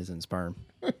protein is in sperm.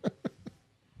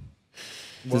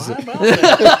 Well, how about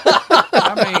that?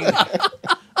 I mean,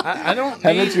 I don't.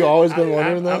 Haven't need- you always been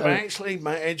wondering that? I'm actually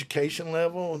my education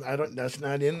level. I don't. That's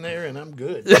not in there, and I'm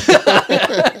good.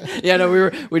 Yeah, no,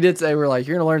 we did say we're like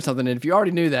you're gonna learn something, and if you already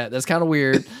knew that, that's kind of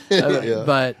weird. Yeah.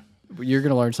 But you're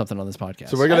gonna learn something on this podcast.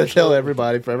 So we're gonna tell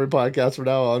everybody for every podcast from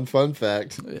now on. Fun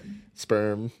fact: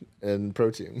 sperm and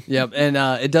protein. Yep, and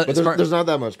it does. But there's not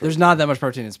that much. Protein. There's not that much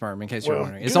protein in sperm, in case you're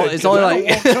wondering. It's good, only, it's 'cause only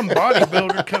I like, don't want some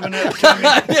bodybuilder coming up to me.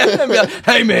 yeah, be like,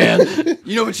 hey man,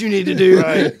 you know what you need to do.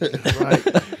 Right.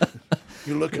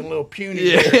 You're looking a little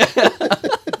puny. Yeah.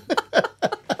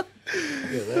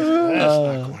 There. That's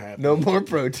not gonna happen. No more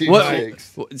protein What-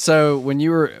 shakes. So when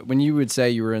you would say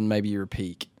you were in maybe your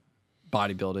peak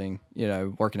bodybuilding,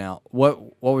 working out, what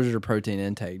was your protein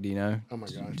intake? Do you know? Oh my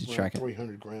gosh, Did you around track it?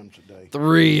 300 grams a day.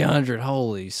 300.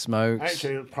 Holy smokes!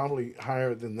 Actually, it's probably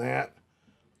higher than that,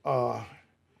 and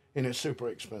it's super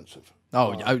expensive.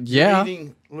 Oh, You're yeah.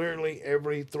 eating literally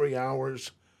every 3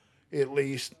 hours, at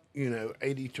least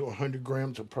 80 to 100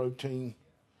 grams of protein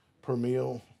per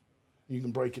meal. You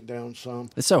can break it down some.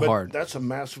 It's so But hard. That's a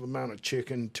massive amount of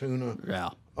chicken, tuna. Yeah.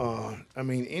 I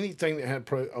mean, anything that had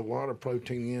a lot of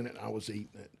protein in it, I was eating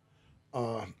it.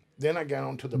 Then I got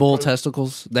onto the Bull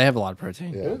testicles. They have a lot of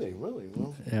protein. Do they really?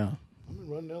 Well, Yeah. I'm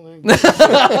gonna run down there.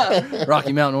 And get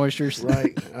Rocky Mountain oysters.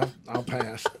 right, I'll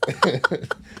pass.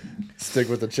 Stick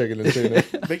with the chicken and tuna.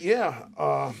 But yeah,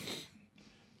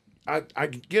 I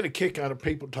get a kick out of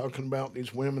people talking about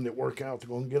these women that work out. They're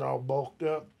going to get all bulked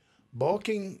up.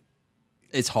 Bulking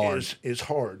It's hard. is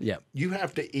hard. Yep. You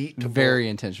have to eat to Very bulk.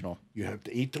 intentional. You have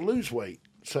to eat to lose weight.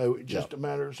 So it just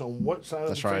matters on what side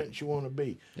That's of the right. fence you want to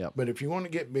be. Yep. But if you want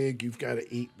to get big, you've got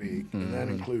to eat big, and that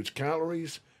includes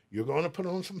calories. You're going to put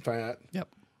on some fat. Yep.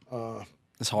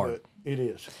 It's hard. But it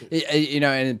is.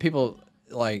 And people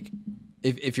like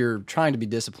if you're trying to be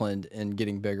disciplined in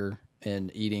getting bigger and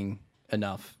eating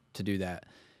enough to do that,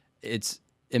 it's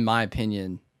in my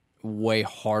opinion way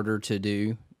harder to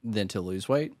do than to lose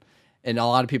weight. And a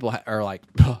lot of people are like,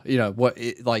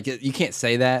 you can't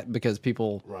say that because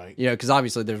people, Right. because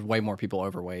obviously there's way more people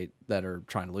overweight that are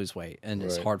trying to lose weight, and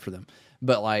it's Right. hard for them.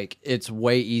 But like, it's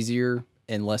way easier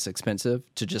and less expensive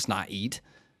to just not eat,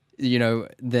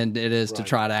 than it is to Right.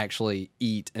 try to actually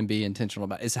eat and be intentional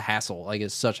about it. It's a hassle. Like,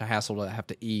 it's such a hassle to have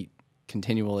to eat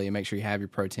continually and make sure you have your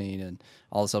protein and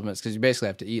all the supplements, because you basically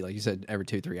have to eat, like you said, every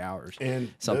 2-3 hours.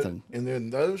 And something. and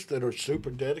then those that are super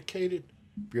dedicated,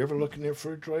 if you ever look in their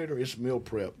refrigerator, it's meal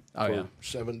prep Oh, for yeah.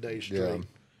 7 days straight. Yeah.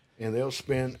 And they'll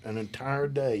spend an entire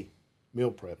day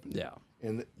meal prepping. Yeah.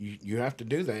 And you have to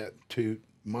do that to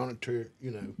monitor,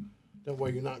 that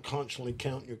way you're not constantly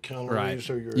counting your calories Right.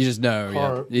 or your You just know. Yeah.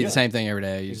 carb. You eat Yeah. the same thing every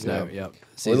day. You just know. Exactly. Yep. We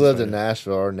Season's lived in better.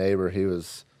 Nashville. Our neighbor, he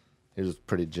was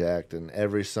pretty jacked, and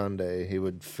every Sunday he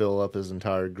would fill up his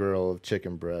entire grill of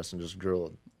chicken breasts and just grill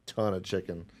a ton of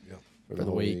chicken Yeah. for for the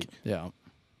whole week. Yeah.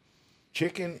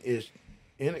 Chicken is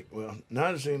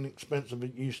not as inexpensive as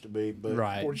it used to be, but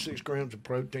Right. 46 grams of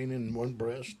protein in one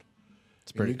breast.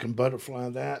 It's pretty- You can butterfly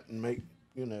that and make,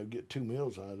 get 2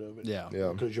 meals out of it. Yeah.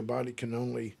 Yeah. Because your body can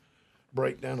only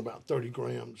break down about 30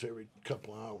 grams every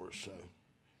couple of hours. So,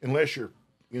 unless you're,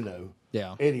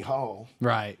 Yeah. Eddie Hall,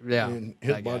 Right. Yeah. and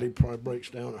his That guy. body probably breaks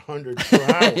down 100 per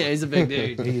hour. Yeah, he's a big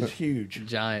dude. He's huge.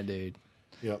 Giant dude.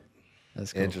 Yep.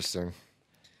 That's cool. Interesting.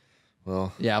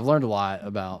 Well, Yeah, I've learned a lot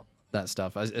about that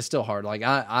stuff. It's still hard. Like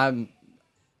I'm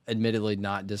admittedly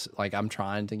not like I'm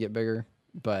trying to get bigger,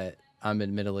 but I'm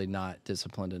admittedly not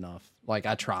disciplined enough. Like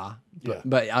I try, Yeah.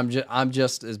 but I'm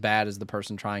just as bad as the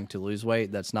person trying to lose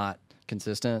weight that's not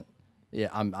consistent. Yeah,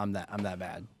 I'm that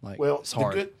bad. Like, Well, it's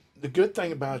hard. the good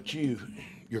thing about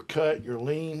you're cut, you're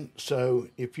lean. So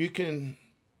if you can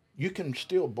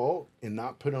still bulk and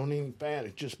not put on any fat,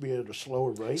 and just be at a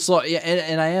slower rate. So yeah,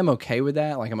 and I am okay with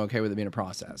that. Like I'm okay with it being a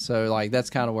process. So like that's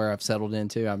kind of where I've settled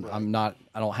into. I'm not.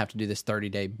 I don't have to do this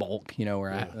 30-day bulk.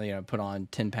 Where I put on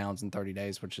 10 pounds in 30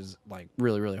 days, which is like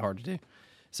really really hard to do.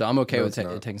 So I'm okay No, with it's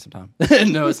not. taking some time.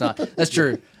 No, it's not. That's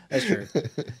true. That's true.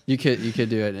 You could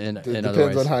do it in other ways.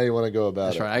 Depends on how you want to go about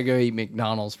That's it. right. I go eat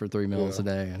McDonald's for 3 meals a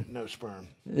day. And No sperm.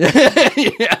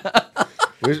 yeah.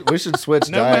 We should switch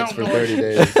No diets for mountain 30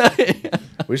 days.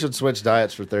 We should switch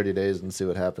diets for 30 days and see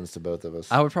what happens to both of us.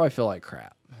 I would probably feel like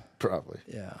crap. Probably.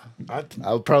 Yeah. I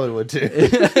probably would too.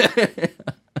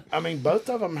 I mean, both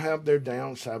of them have their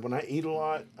downside. When I eat a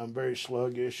lot, I'm very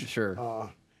sluggish. Sure.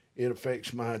 It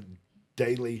affects my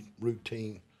daily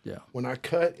routine. Yeah. When I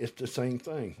cut, it's the same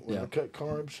thing. When Yeah. I cut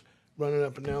carbs, running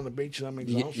up and down the beach, I'm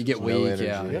exhausted. You get So- weak. energy.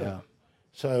 Yeah.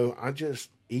 So I just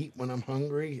eat when I'm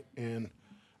hungry, and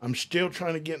I'm still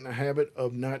trying to get in the habit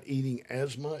of not eating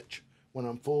as much when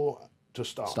I'm full to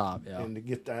stop. Stop, yeah. And to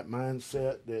get that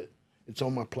mindset that it's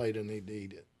on my plate, I need to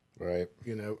eat it. Right.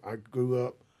 You know, I grew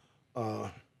up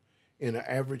in an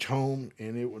average home,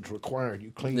 and it was required.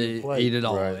 You clean They the plate. eat it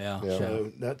all. Right. Yeah. Yeah.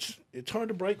 So it's hard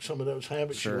to break some of those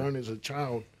habits Sure. you learn as a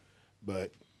child,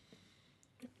 but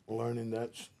learning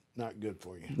that's not good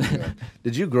for you.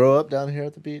 Did you grow up down here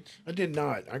at the beach? I did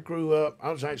not. I grew up.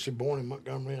 I was actually born in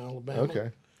Montgomery, Alabama. Okay.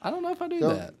 I don't know if I do No.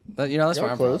 that. But, that's Y'all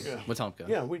where I'm close. from. Yeah. Wetumpka.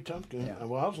 Yeah, Wetumpka. Yeah.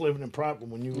 Well, I was living in Prattville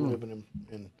when you were living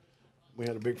in. We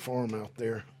had a big farm out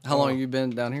there. How long have you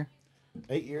been down here?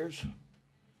 8 years.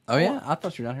 Oh, yeah? I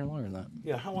thought you were down here longer than that.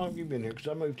 Yeah, how long have you been here? Because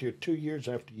I moved here 2 years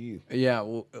after you. Yeah,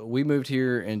 well, we moved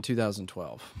here in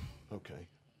 2012. Okay.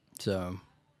 So,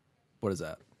 what is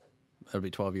that? That'll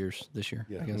be 12 years this year,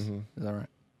 Yeah. I guess. Is that right?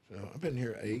 So I've been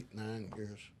here 8, 9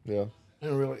 years. Yeah.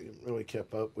 And really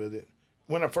kept up with it.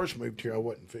 When I first moved here, I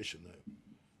wasn't fishing though.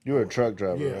 You were a truck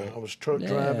driver, Yeah, right? I was truck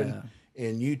driving Yeah.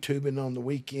 and YouTubing on the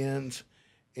weekends,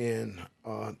 and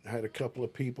had a couple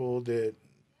of people that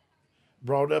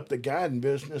brought up the guiding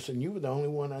business, and you were the only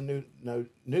one I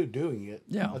knew doing it.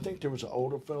 Yeah. I think there was an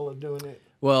older fella doing it.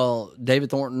 Well, David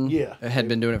Thornton Yeah. had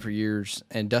been doing it for years,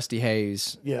 and Dusty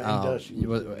Hayes. Yeah, and Dusty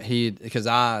was because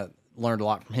I learned a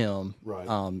lot from him. Right.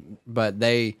 But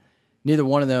neither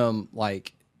one of them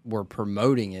were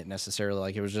promoting it necessarily.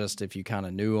 Like it was just if you kind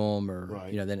of knew them, or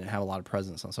Right. they didn't have a lot of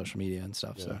presence on social media and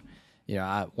stuff. So,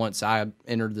 once I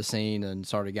entered the scene and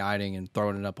started guiding and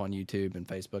throwing it up on YouTube and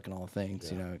Facebook and all the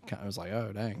things, I was like,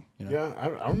 oh dang, Yeah,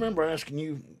 I remember asking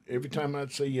you every time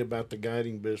I'd see you about the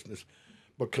guiding business,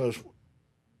 because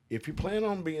if you plan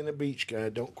on being a beach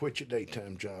guide, don't quit your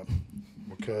daytime job,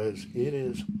 because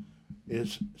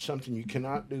it's something you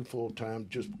cannot do full time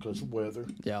just because of weather.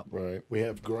 Yeah. Right. We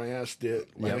have grass that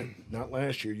not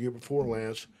last year before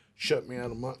last, shut me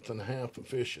out a month and a half of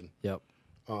fishing. Yep.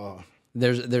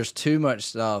 There's too much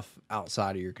stuff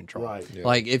outside of your control. Right. Yeah.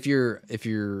 Like if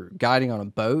you're guiding on a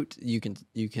boat, you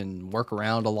can work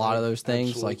around a lot of those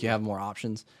things. Absolutely. Like you have more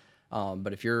options.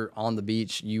 But if you're on the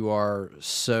beach, you are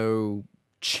so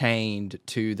chained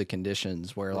to the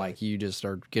conditions where like you just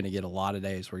are going to get a lot of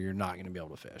days where you're not going to be able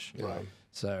to fish. Right.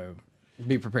 So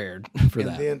be prepared for And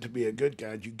that. then to be a good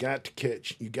guide,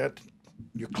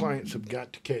 your clients have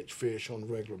got to catch fish on a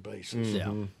regular basis.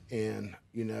 Yeah. And,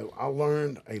 I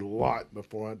learned a lot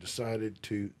before I decided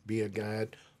to be a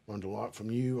guide. Learned a lot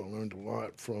from you. I learned a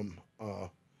lot from,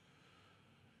 all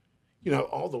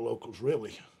the locals,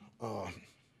 really.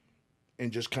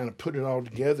 And just kind of put it all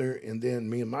together. And then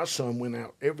me and my son went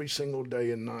out every single day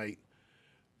and night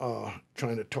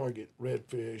trying to target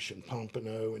redfish and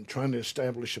pompano and trying to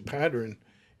establish a pattern,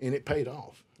 and it paid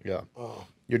off. Yeah.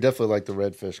 You're definitely like the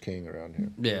redfish king around here.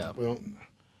 Yeah. Well,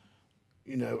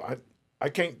 I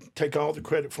can't take all the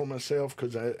credit for myself,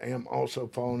 because I am also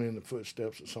following in the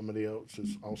footsteps of somebody else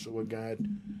that's also a guide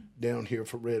down here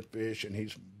for redfish, and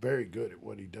he's very good at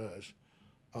what he does.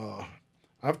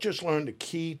 I've just learned the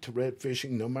key to red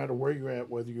fishing, no matter where you're at,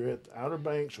 whether you're at the Outer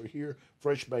Banks or here,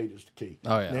 fresh bait is the key.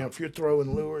 Oh, yeah. Now, if you're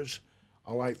throwing lures,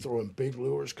 I like throwing big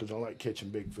lures because I like catching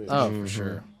big fish. Oh, for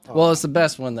sure. Well, it's the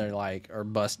best when they're are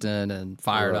busting and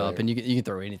fired up, Right. and you can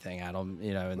throw anything at them,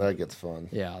 And That gets fun.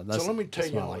 yeah. So let me tell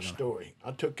that's what I y'all a like. story.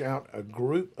 I took out a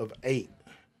group of 8.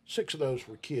 6 of those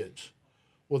were kids.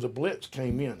 Well, the blitz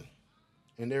came in,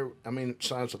 and the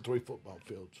size of 3 football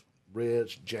fields.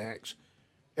 Reds, jacks.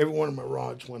 Every one of my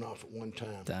rods went off at one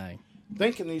time. Dang.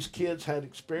 Thinking these kids had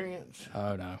experience.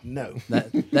 Oh no. No.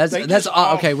 That's They just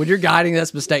okay. When you're guiding,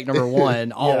 that's mistake number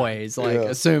one. Always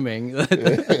assuming.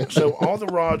 So all the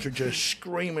rods are just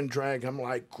screaming drag. I'm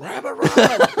like, grab a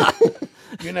rod.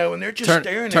 And they're just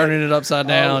staring at turning it upside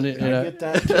down. I get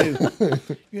that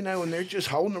too. And they're just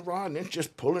holding the rod and it's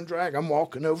just pulling drag. I'm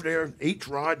walking over there, each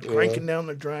rod cranking down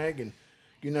the drag, and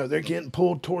they're getting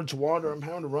pulled towards the water. I'm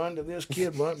having to run to this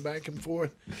kid, run back and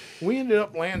forth. We ended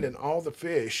up landing all the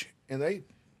fish, and they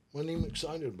wasn't even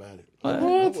excited about it.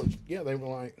 What? They were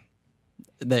like,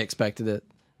 They expected it.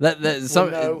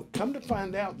 No, come to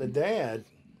find out, the dad,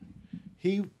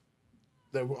 they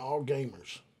were all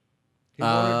gamers. He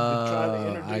wanted to try to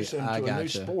introduce them to a new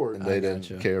sport. And they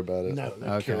didn't care about it. No,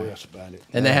 they care less about it.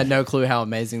 And they had no clue how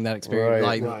amazing that experience.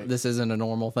 Right. Like this isn't a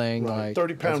normal thing. Right. Like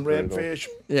 30-pound redfish.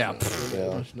 Yeah.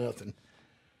 It's nothing.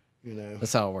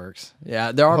 That's how it works.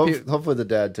 Yeah, there are people. Hopefully the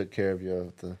dad took care of you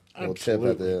with the little tip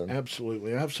at the end.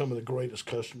 Absolutely. I have some of the greatest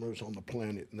customers on the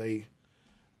planet. And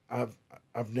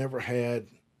I've never had.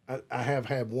 I have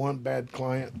had one bad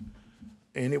client,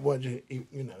 and it wasn't.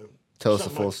 Tell us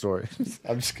the full story.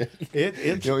 I'm just kidding.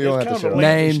 It's you don't kind have of to a show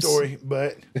lengthy names. story,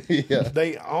 but Yeah.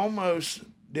 they almost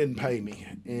didn't pay me.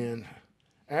 And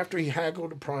after he haggled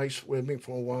the price with me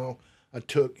for a while, I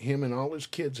took him and all his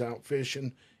kids out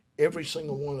fishing. Every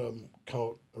single one of them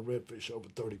caught a redfish over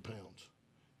 30 pounds,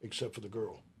 except for the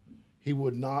girl. He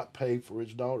would not pay for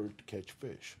his daughter to catch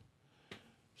fish.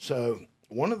 So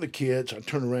one of the kids, I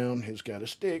turn around, has got a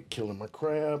stick, killing my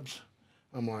crabs.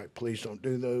 I'm like, please don't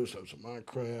do those. Those are my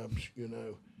crabs,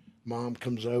 Mom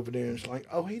comes over there and it's like,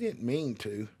 oh, he didn't mean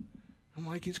to. I'm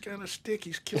like, he's got a stick.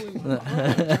 He's killing my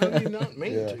crabs. How did he not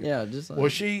mean to? Yeah, just like, Well,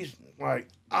 she's like,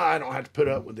 I don't have to put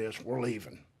up with this. We're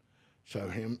leaving. So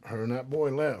her and that boy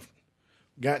left.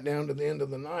 Got down to the end of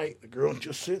the night. The girl's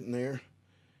just sitting there.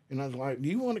 And I was like, do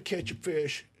you want to catch a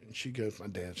fish? And she goes, my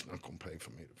dad's not going to pay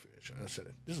for me to fish. And I said,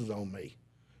 this is on me.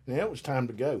 And it was time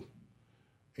to go.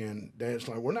 And Dad's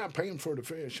like, we're not paying for the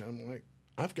fish. I'm like,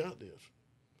 I've got this.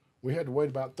 We had to wait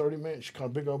about 30 minutes. She caught a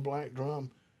big old black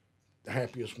drum. The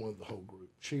happiest one of the whole group.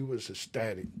 She was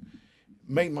ecstatic.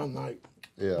 Made my night.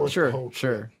 Yeah. Worth the whole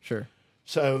trip. Sure.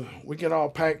 So we get all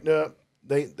packed up.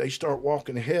 They start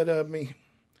walking ahead of me.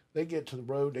 They get to the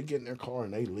road. They get in their car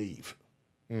and they leave.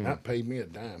 Not paid me a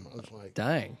dime. I was like,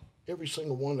 dang. Every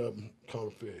single one of them caught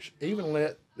a fish. Even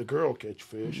let the girl catch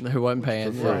fish. Who wasn't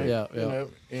paying for it. Yeah.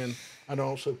 And I'd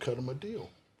also cut them a deal.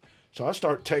 So I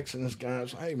start texting this guy. I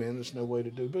was like, hey, man, there's no way to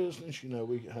do business.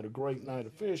 We had a great night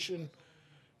of fishing.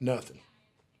 Nothing.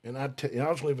 And I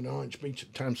was living in Orange Beach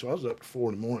at the time, so I was up to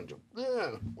 4 in the morning.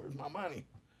 Yeah, where's my money?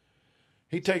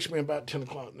 He texted me about 10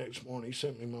 o'clock next morning. He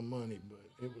sent me my money, but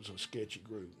it was a sketchy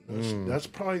group. That's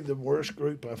probably the worst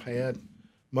group I've had.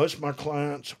 Most of my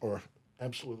clients are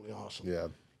absolutely awesome. Yeah.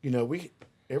 We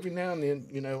every now and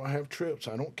then, I have trips.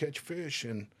 I don't catch fish,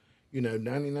 and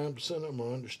 99% of them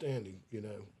are understanding.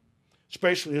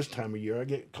 Especially this time of year, I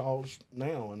get calls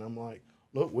now, and I'm like,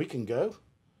 look, we can go,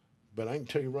 but I can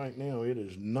tell you right now, it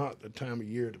is not the time of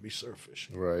year to be surf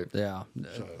fishing. Right. Yeah.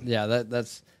 Yeah.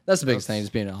 That's the biggest thing is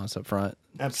being honest up front,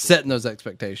 Absolutely. setting those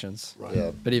expectations. Right.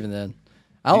 Yeah. But even then,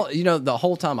 the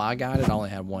whole time I got it, I only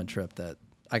had one trip that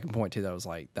I can point to that was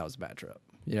a bad trip.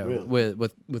 Really?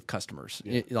 with customers.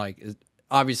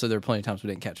 Obviously, there were plenty of times we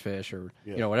didn't catch fish or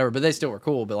whatever, but they still were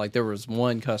cool. But there was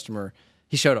one customer,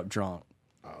 he showed up drunk,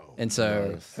 and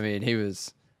so nice. I mean he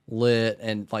was lit,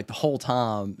 and the whole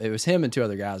time it was him and 2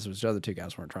 other guys. The other 2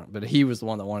 guys weren't drunk, but he was the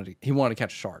one that wanted to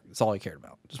catch a shark. That's all he cared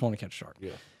about. Just wanted to catch a shark.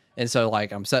 Yeah. And so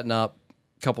I'm setting up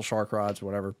a couple shark rods or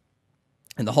whatever,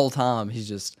 and the whole time he's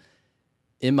just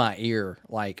in my ear,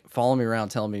 following me around,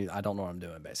 telling me I don't know what I'm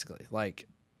doing, basically.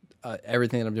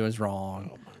 Everything that I'm doing is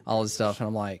wrong, all this stuff. And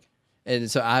I'm like,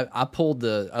 and so I pulled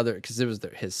the other, because it was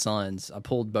his sons. I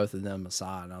pulled both of them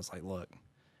aside, and I was like, look,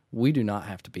 we do not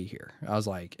have to be here. I was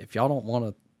like, if y'all don't want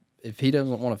to, if he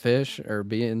doesn't want to fish or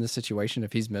be in this situation,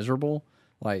 if he's miserable,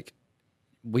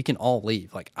 we can all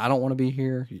leave. I don't want to be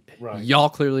here. Right. Y'all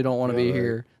clearly don't want to be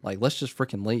here. Let's just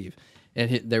freaking leave. And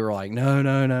they were like,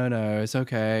 no, it's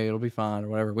okay. It'll be fine or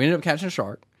whatever. We ended up catching a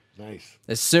shark. Nice.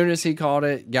 As soon as he caught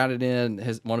it, got it in,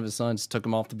 one of his sons took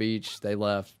him off the beach. They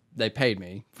left. They paid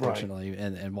me, fortunately,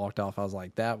 and walked off. I was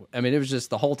like, that. I mean, it was just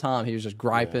the whole time he was just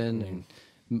griping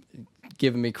and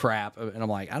giving me crap. And I'm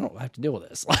like, I don't have to deal with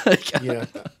this. Yeah.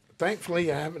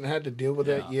 Thankfully, I haven't had to deal with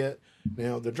that yet.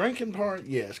 Now, the drinking part,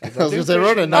 yes. I was going to say,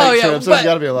 we're on a night trip, so there's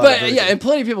got to be a lot of drinking. Yeah, and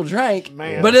plenty of people drank,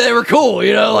 Man. but they were cool,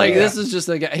 This is just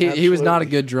a guy. He was not a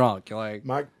good drunk.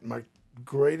 My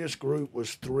greatest group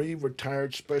was 3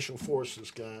 retired Special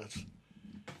Forces guys.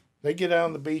 They get out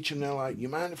on the beach and they're like, you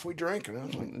mind if we drink? And I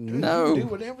was like, no. You can do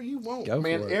whatever you want. Go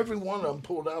Man, for it. every one of them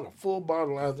pulled out a full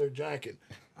bottle out of their jacket.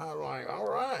 I was like, all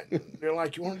right. They're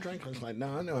like, you want to drink? I was like, no,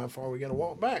 I know how far we got to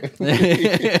walk back.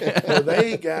 Well,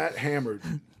 they got hammered.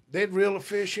 They'd reel a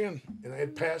fish in, and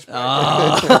they'd pass back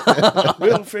out.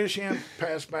 Reel a fish in,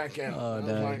 pass back out. I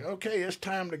was like, okay, it's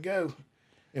time to go.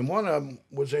 And one of them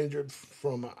was injured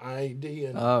from an IED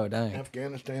in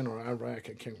Afghanistan or Iraq.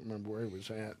 I can't remember where he was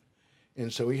at.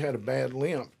 And so he had a bad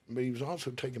limp, but he was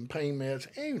also taking pain meds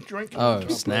and he was drinking. on Oh, top of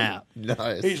it. snap.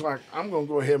 Nice. He's like, I'm going to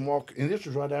go ahead and walk. And this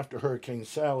was right after Hurricane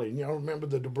Sally. And y'all remember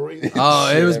the debris?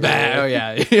 Oh, it was bad. Oh,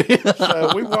 yeah.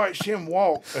 So we watched him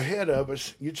walk ahead of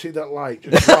us. You'd see that light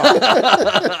just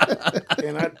drop.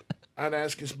 And I'd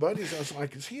ask his buddies, I was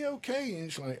like, is he okay? And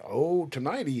he's like, oh,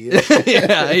 tonight he is.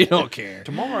 Yeah, he don't care.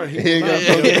 Tomorrow he He will ain't not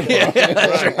gonna be feel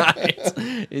okay.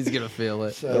 Right. He's going to feel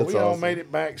it. So That's we all awesome. made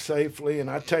it back safely, and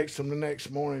I texted him the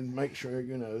next morning to make sure,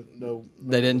 no,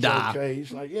 They didn't it was die. Okay.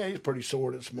 He's like, yeah, he's pretty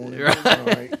sore this morning. Right. He's all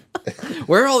right.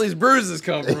 Where all these bruises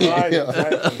come from? Right, Yeah.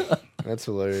 exactly. That's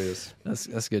hilarious. That's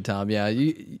a good time. Yeah,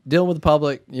 you dealing with the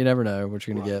public, you never know what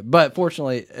you're going to get. But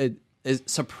fortunately, it is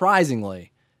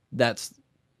surprisingly that's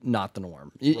not the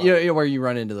norm. You know, where you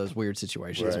run into those weird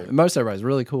situations. Right. Most everybody's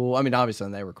really cool. I mean, obviously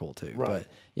they were cool too. Right.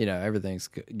 But everything's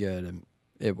good and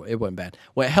it wasn't bad.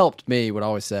 What helped me, what I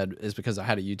always said, is because I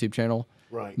had a YouTube channel.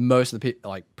 Right. Most of the people,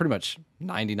 like pretty much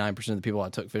 99% of the people I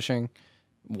took fishing,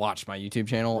 watched my YouTube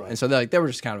channel, Right. and so they were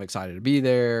just kind of excited to be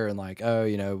there and like, oh,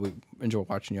 we enjoy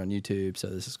watching you on YouTube, so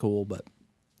this is cool. But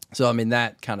so I mean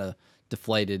that kind of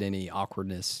deflated any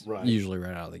awkwardness Right. usually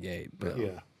right out of the gate. But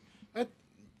Yeah.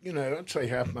 I'd say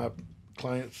half my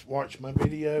clients watch my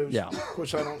videos. Yeah. Of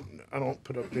course, I don't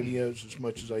put up videos as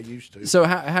much as I used to. So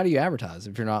how do you advertise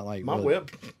if you're not like My really-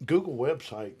 Google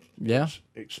website Yeah.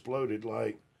 exploded.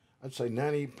 Like, I'd say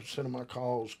 90% of my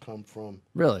calls come from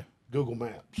Really? Google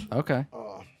Maps. Okay.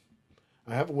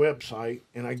 I have a website,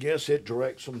 and I guess it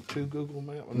directs them to Google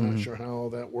Maps. I'm not sure how all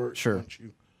that works Sure. once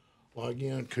you log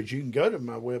in, because you can go to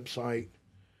my website,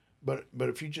 but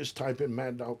if you just type in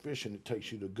Mad Dog Fishing, it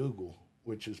takes you to Google,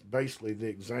 which is basically the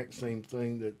exact same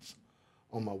thing that's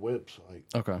on my website.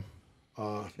 Okay.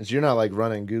 Is you're not like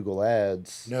running Google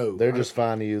ads. No, They're just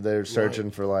finding you. They're searching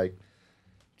for like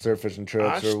surf fishing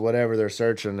trips or whatever they're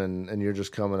searching, and you're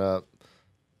just coming up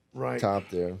Right. top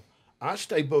there. I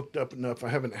stay booked up enough. I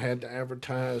haven't had to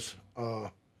advertise.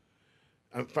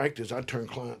 In fact, as I turn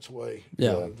clients away,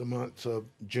 Yeah. the months of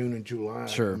June and July.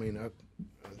 Sure. I mean, I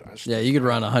Yeah, you could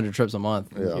run 100 trips a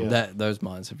month. Yeah. Those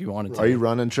months if you wanted to. Are you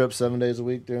running trips 7 days a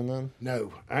week during then?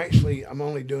 No, actually, I'm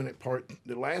only doing it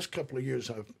the last couple of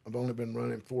years. I've only been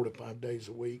running 4 to 5 days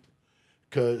a week,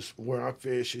 because where I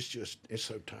fish, it's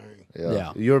so tiring.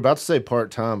 Yeah. You were about to say part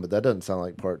time, but that doesn't sound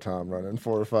like part time running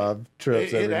 4 or 5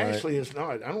 trips It every night. actually is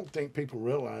not. I don't think people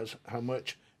realize how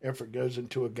much effort goes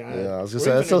into a guide. Yeah, I was or gonna say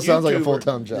that even still sounds like a YouTuber. full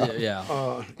time job.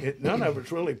 Yeah. None of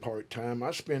it's really part time. I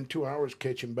spend 2 hours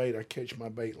catching bait. I catch my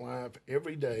bait live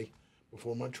every day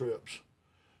before my trips.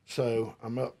 So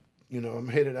I'm up, I'm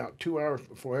headed out 2 hours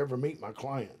before I ever meet my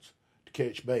clients to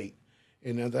catch bait.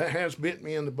 And now that has bit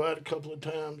me in the butt a couple of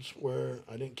times where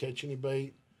I didn't catch any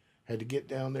bait. Had to get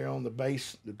down there on the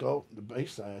base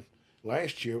side.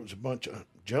 Last year it was a bunch of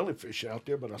jellyfish out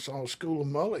there, but I saw a school of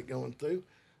mullet going through.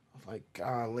 I was like,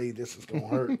 golly, this is going to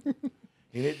hurt.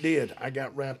 And it did. I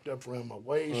got wrapped up around my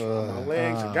waist, around my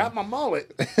legs. I got my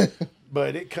mullet,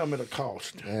 but it come at a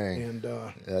cost. Dang. And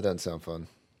Yeah, that doesn't sound fun.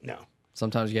 no,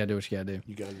 Sometimes you got to do what you got to do.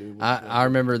 you got to do what I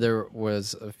remember there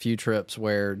was a few trips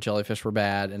where jellyfish were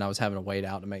bad, and I was having to wait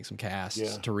out to make some casts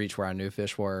Yeah. to reach where I knew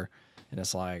fish were, and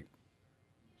it's like,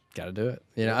 got to do it.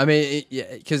 I mean,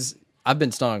 because I've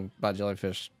been stung by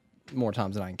jellyfish more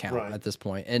times than I can count Right. at this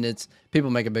point, and it's people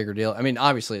make a bigger deal. I mean,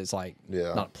 obviously it's like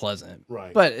not pleasant,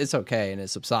 Right. But it's okay and it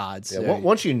subsides. Yeah, So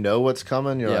once you know what's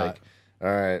coming, you're Yeah. like, all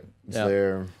right, it's Yeah.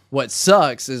 there. what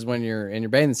sucks is when you're in your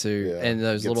bathing suit Yeah, and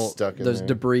those get little stuck in those there.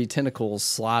 debris tentacles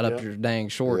slide up Yeah. your dang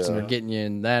shorts and Yeah. they're getting you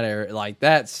in that area. Like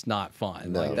that's not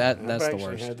fun. No. Like that's I've the actually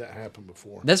worst. had that happen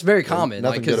before. That's very common.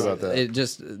 nothing Like, good 'cause about that. It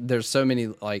just there's so many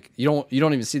like you don't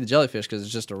even see the jellyfish because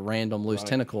it's just a random loose Right.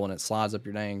 tentacle and it slides up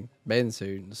your dang bathing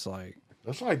suit and it's like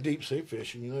That's like deep sea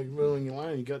fishing. You're reeling your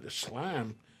line, you got the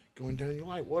slime going down your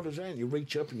line. What is that? And you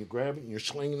reach up and you grab it and you're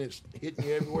slinging it, it's hitting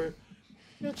you everywhere.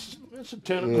 It's a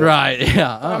tentacle. right,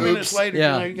 yeah. 5 minutes later,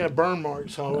 yeah. you got burn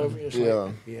marks all over you. It's Yeah.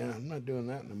 like, I'm not doing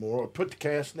that no more. Or put the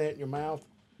cast net in your mouth,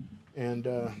 and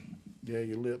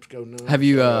your lips go numb. Have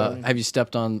you So, have you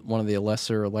stepped on one of the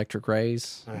lesser electric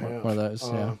rays? I have. One of those.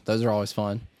 Yeah, those are always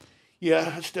fun.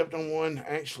 Yeah, I stepped on one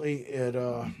actually at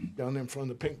down there in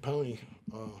front of the Pink Pony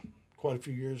quite a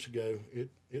few years ago. It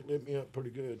lit me up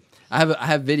pretty good. I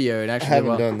have video and I actually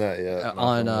haven't done that yet.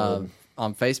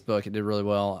 on Facebook. It did really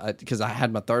well because I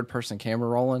had my third person camera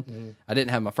rolling. Mm-hmm. I didn't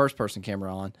have my first person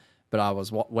camera on, but I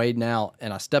was wading out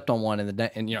and I stepped on one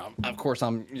and of course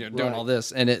I'm doing Right. all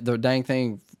this and the dang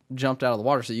thing jumped out of the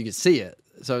water so you could see it.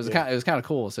 So it was kind of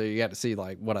cool. So you got to see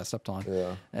like what I stepped on.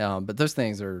 Yeah. But those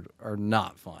things are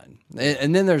not fun.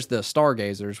 And then there's the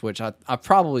stargazers, which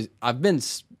I've been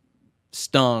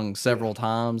stung several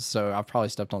times, so I've probably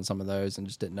stepped on some of those and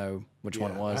just didn't know which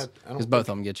one it was, I don't because both of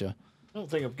them get you. I don't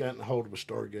think I've gotten a hold of a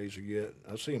stargazer yet.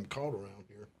 I see them caught around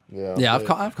here. Yeah, Yeah,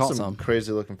 I've caught some.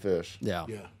 crazy looking fish. Yeah,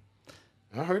 Yeah,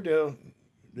 I heard they'll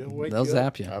wake they'll you zap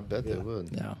up. you. I bet they would.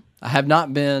 Yeah, I have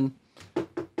not been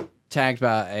tagged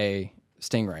by a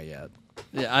stingray yet.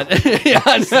 Yeah, I Let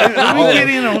me get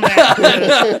in on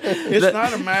that. It's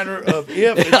not a matter of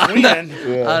if, it's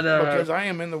when. I know. Because I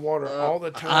am in the water all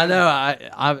the time. I know.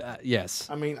 I yes.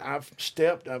 I mean, I've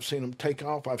seen them take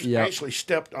off. I've Yep. actually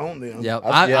stepped on them. Yep.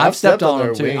 I've I've stepped on their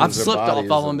them too. wings, I've their slipped off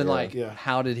bodies, of them and been yeah. like, Yeah.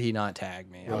 how did he not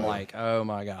tag me? I'm like, oh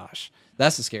my gosh.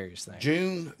 That's the scariest thing.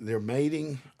 June, they're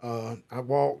mating. I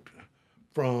walked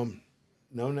from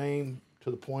No Name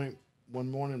to the point one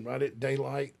morning right at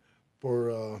daylight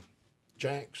for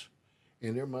jacks,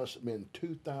 and there must have been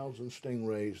 2,000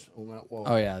 stingrays on that wall.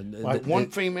 Oh yeah. Like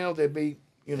one female, there'd be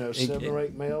 7 or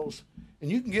 8 males, and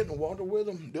you can get in the water with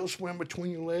them. They'll swim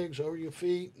between your legs, over your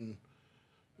feet, and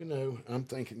I'm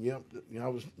thinking, yep. I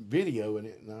was videoing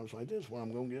it, and I was like, this is where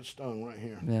I'm gonna get stung right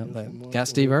here. Yeah, This one got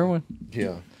Steve Irwin.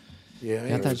 Yeah. Yeah,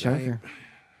 Got that choker.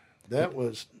 That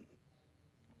was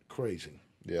crazy.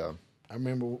 Yeah. I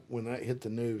remember when that hit the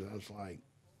news, I was like,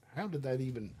 how did that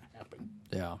even happen?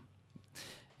 Yeah.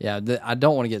 Yeah, I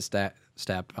don't want to get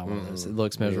stabbed by one of those. It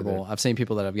looks miserable. I've seen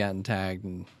people that have gotten tagged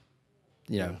and,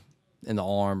 in the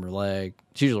arm or leg.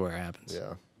 It's usually where it happens.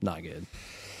 Yeah. Not good.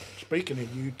 Speaking of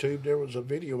YouTube, there was a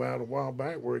video out a while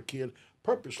back where a kid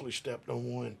purposely stepped on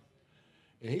one.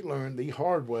 And he learned the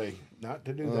hard way not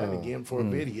to do that again for a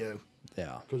video.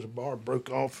 Yeah. Because the bar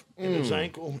broke off in his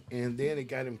ankle, and then it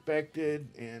got infected.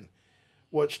 And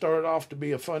what started off to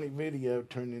be a funny video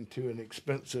turned into an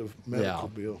expensive medical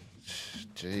bill.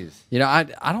 Jeez.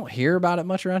 I don't hear about it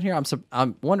much around here.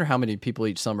 I wonder how many people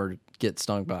each summer get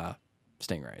stung by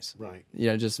stingrays. Right.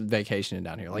 Just vacationing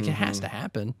down here. Like, it has to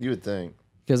happen. You would think.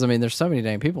 Because, there's so many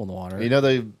dang people in the water.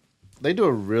 They do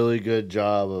a really good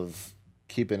job of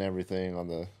keeping everything on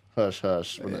the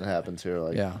hush-hush when it happens here.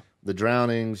 Like, the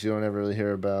drownings, you don't ever really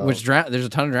hear about. There's a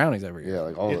ton of drownings every year. Yeah,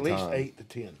 like all At the least time. 8 to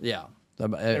 10. Yeah.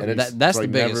 And That's like the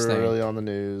biggest never thing. really on the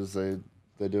news. They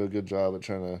do a good job at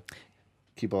trying to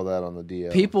keep all that on the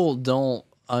DL. People don't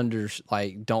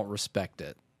don't respect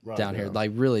it down here.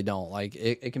 Like, really don't. Like,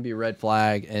 it can be a red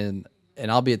flag, and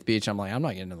I'll be at the beach. I'm like, I'm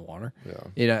not getting in the water.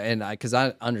 Yeah. And because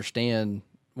I understand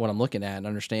what I'm looking at and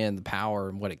understand the power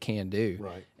and what it can do.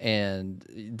 Right. And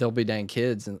there'll be dang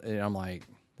kids, and I'm like,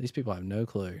 these people have no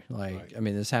clue. Like, Right.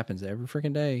 This happens every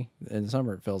freaking day in the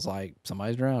summer. It feels like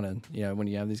somebody's drowning. When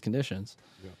you have these conditions.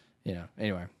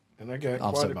 Anyway. And I got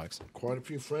Off quite a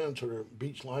few friends who are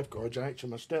beach lifeguards.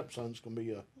 Actually, my stepson's going to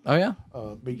be Oh yeah.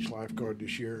 a beach lifeguard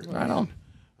this year. Right on.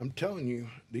 I'm telling you,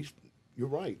 you're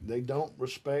right. They don't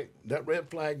respect that red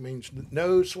flag means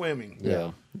no swimming.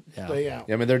 Yeah. Stay out.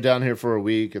 Yeah, they're down here for a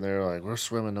week, and they're like, we're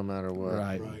swimming no matter what.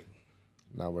 Right. Right.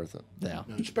 Not worth it. Yeah.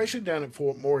 Now, especially down at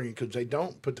Fort Morgan because they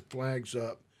don't put the flags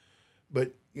up.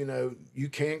 But, you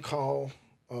can call.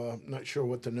 Not sure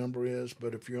what the number is,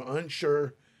 but if you're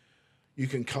unsure, you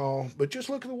can call. But just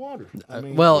look at the water.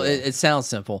 It sounds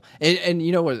simple. And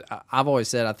you know what I've always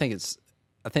said? I think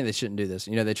they shouldn't do this.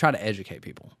 They try to educate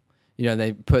people.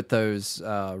 They put those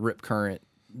rip current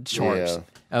charts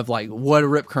of like what a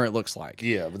rip current looks like.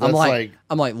 Yeah, but that's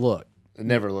I'm like, look, it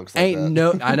never looks like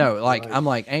that. I know. Like, I'm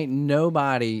like, ain't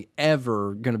nobody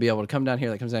ever going to be able to come down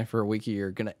here that comes down for a week a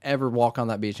year, going to ever walk on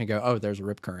that beach and go, oh, there's a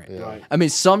rip current. Yeah.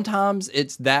 Right. Sometimes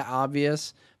it's that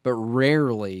obvious, but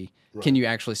rarely can you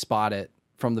actually spot it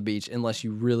from the beach unless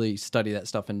you really study that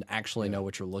stuff and actually know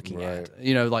what you're looking at.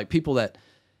 Like people that,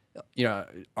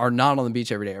 are not on the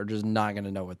beach every day are just not going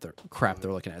to know what the crap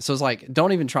they're looking at. So it's like,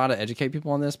 don't even try to educate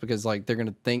people on this because like they're going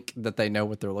to think that they know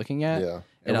what they're looking at. Yeah.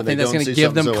 And I when think they that's going don't to see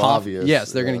give them something so obvious,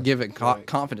 Yes, they're going yeah. to give it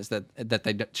confidence that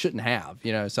they shouldn't have.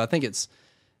 So I think it's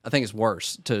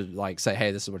worse to like say,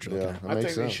 hey, this is what you're looking Yeah, at. that I makes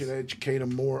think they sense. should educate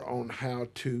them more on how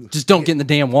to Just don't get in the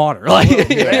damn water. Like,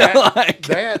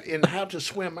 that and how to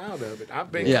swim out of it.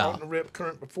 I've been Yeah. caught in the rip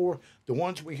current before. The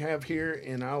ones we have here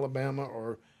in Alabama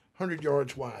are 100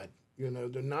 yards wide.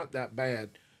 They're not that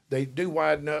bad. They do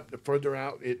widen up the further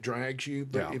out it drags you,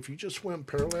 but if you just swim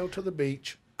parallel to the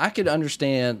beach. I could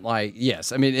understand, like,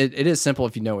 yes, it is simple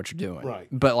if you know what you're doing. Right.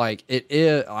 But, like, it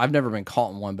is, I've never been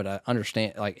caught in one, but I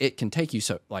understand, like, it can take you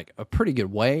a pretty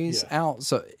good ways out.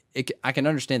 So I can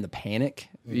understand the panic,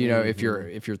 if you're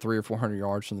 300 or 400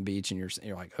 yards from the beach and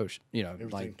you're like, oh,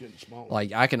 Everything getting smaller.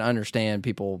 like, I can understand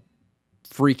people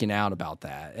freaking out about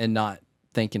that and not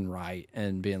thinking right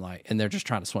and being like, and they're just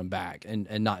trying to swim back and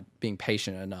not being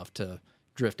patient enough to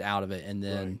drift out of it and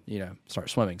then, start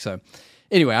swimming. So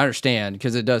anyway, I understand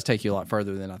because it does take you a lot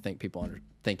further than I think people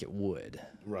think it would.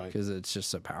 Right. Because it's just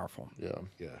so powerful. Yeah.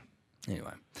 Yeah.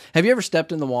 Anyway, have you ever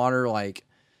stepped in the water, like,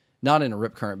 not in a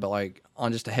rip current, but like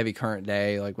on just a heavy current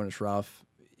day, like when it's rough?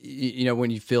 You know,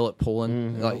 when you feel it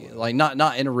pulling, like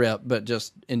not in a rip, but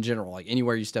just in general, like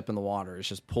anywhere you step in the water, it's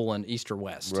just pulling east or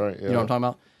west. Right, You know what I'm talking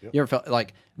about? Yep. You ever felt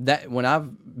like that? When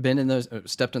I've been in those,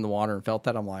 stepped in the water and felt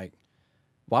that, I'm like,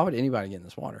 why would anybody get in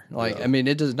this water? Like, I mean,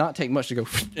 it does not take much to go,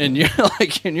 and you're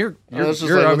like, and you're It's just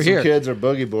you're like over when here. some kids are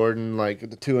boogie boarding like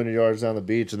the 200 yards down the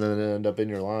beach and then they end up in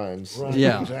your lines. Right.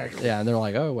 Yeah, Exactly. yeah, and they're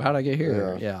like, oh, how'd I get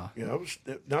here? Yeah, Yeah, I was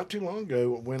not too long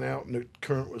ago. I went out and the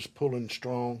current was pulling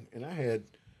strong, and I had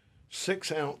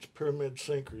 6-ounce pyramid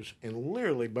sinkers, and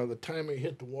literally by the time it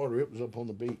hit the water, it was up on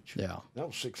the beach. yeah, That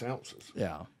was 6 ounces,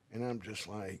 yeah. and I'm just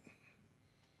like,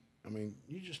 I mean,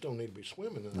 you just don't need to be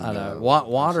swimming in I that. know.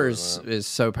 Water is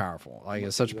so powerful. Like,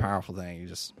 it's such a powerful thing. You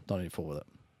just don't need to fool with it.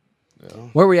 Yeah.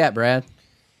 Where we at, Brad?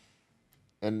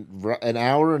 And an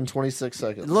hour and 26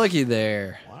 seconds. Looky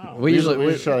there. Wow. We usually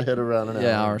we try to hit around an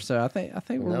hour. or so. I think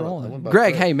we're No, that rolling. went by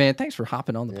Greg, quick. hey man, thanks for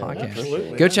hopping on the podcast.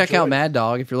 absolutely. Go I check out enjoyed it. Mad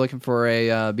Dog if you're looking for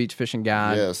a beach fishing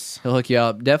guide. Yes. He'll hook you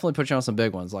up. Definitely put you on some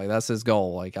big ones. Like, that's his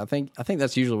goal. Like, I think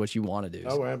that's usually what you want to do.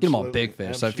 is Oh, get him on big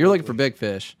fish. So if you're looking for big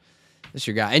fish, this is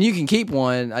your guy. And you can keep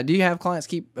one. Do you have clients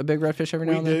keep a big redfish every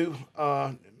now We and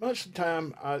then? do. Most of the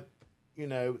time,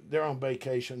 they're on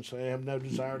vacation, so they have no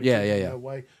desire to Yeah, keep yeah. no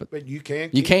way. But you can.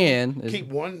 You keep can. keep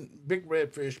one big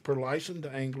redfish per licensed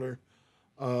angler.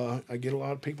 I get a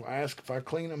lot of people ask if I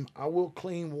clean them. I will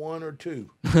clean 1 or 2.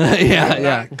 yeah, I'm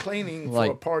yeah. not cleaning for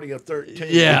Like- a party of 13.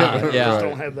 Yeah, I yeah. just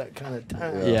don't have that kind of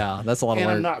time. Yeah, that's a lot of And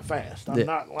work. I'm not fast. I'm Yeah,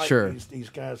 not like sure.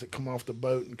 these guys that come off the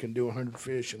boat and can do 100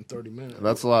 fish in 30 minutes.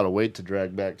 That's a lot of weight to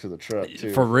drag back to the truck,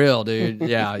 too. For real, dude.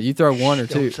 Yeah, you throw one or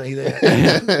two. Don't say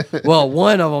that. Well,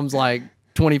 one of them's like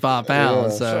 25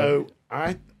 pounds. So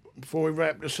before we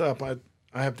wrap this up, I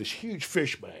have this huge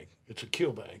fish bag. It's a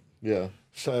kill bag. Yeah.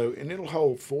 So, and it'll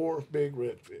hold 4 big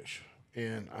redfish.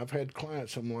 And I've had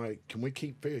clients, I'm like, can we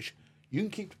keep fish? You can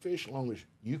keep the fish as long as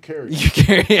you carry you it.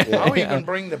 carry it. I'll even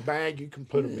bring the bag you can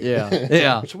put them in. Yeah,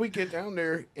 yeah. So we get down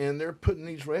there, and they're putting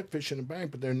these redfish in the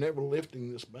bag, but they're never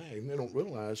lifting this bag. And they don't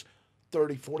realize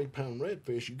 30, 40-pound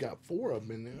redfish, you got 4 of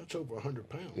them in there. That's over 100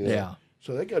 pounds. Yeah.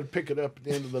 So they got to pick it up at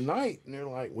the end of the night, and they're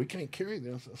like, we can't carry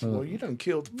this. I said, well, you done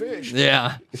killed the fish.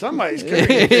 Yeah. Somebody's carrying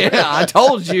it. Yeah, I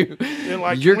told you. They're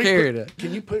like, You're "Can we carrying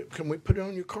put- it. Can we put it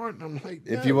on your cart? And I'm like,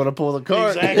 If no. you want to pull the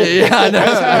cart. Exactly. Yeah, I know.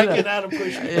 That's how I get out of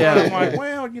pushing the Yeah. cart. I'm like,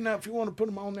 well, if you want to put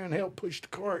them on there and help push the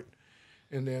cart,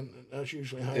 and then that's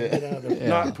usually how you get out of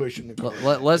not pushing the cart.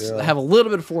 Let's have a little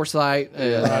bit of foresight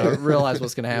and realize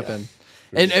what's going to happen.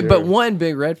 And sure. but one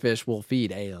big redfish will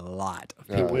feed a lot of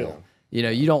people. It will. You know,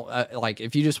 you don't like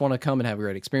if you just want to come and have a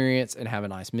great experience and have a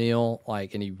nice meal,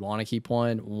 like, and you want to keep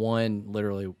one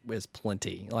literally is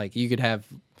plenty. Like, you could have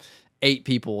 8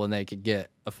 people and they could get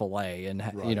a fillet, and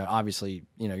you know, obviously,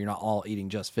 you know, you're not all eating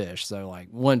just fish, so like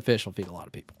one fish will feed a lot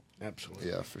of people. Absolutely.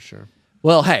 Yeah, for sure.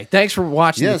 Well, hey, thanks for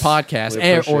watching Yes, the podcast we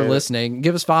or appreciate it. listening.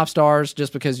 Give us 5 stars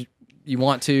just because you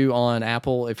want to on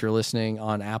Apple. If you're listening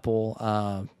on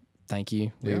Apple, thank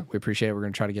you. We appreciate it. We're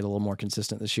going to try to get a little more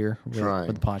consistent this year with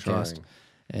the podcast. Trying.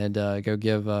 And go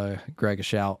give Greg a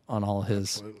shout on all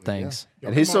his things.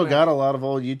 And he's still got a lot of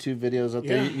old YouTube videos up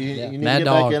there. Yeah. You need Mad to get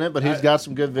Dog. back in it, but he's got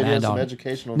some good Mad videos, Dog. some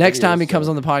educational Next videos, time he so- comes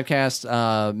on the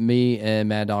podcast, me and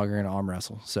Mad Dog are going to arm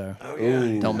wrestle. So Oh,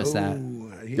 yeah. don't miss that.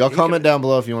 Y'all comment down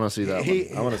below if you want to see that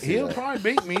one. I want to see He'll that. probably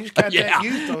beat me. He's got Yeah. that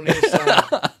youth on his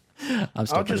side. I'm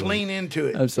still I'll just pretty lean into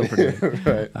it. I'm still pretty good.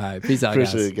 Right. All right. Peace out,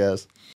 Appreciate guys. it, guys.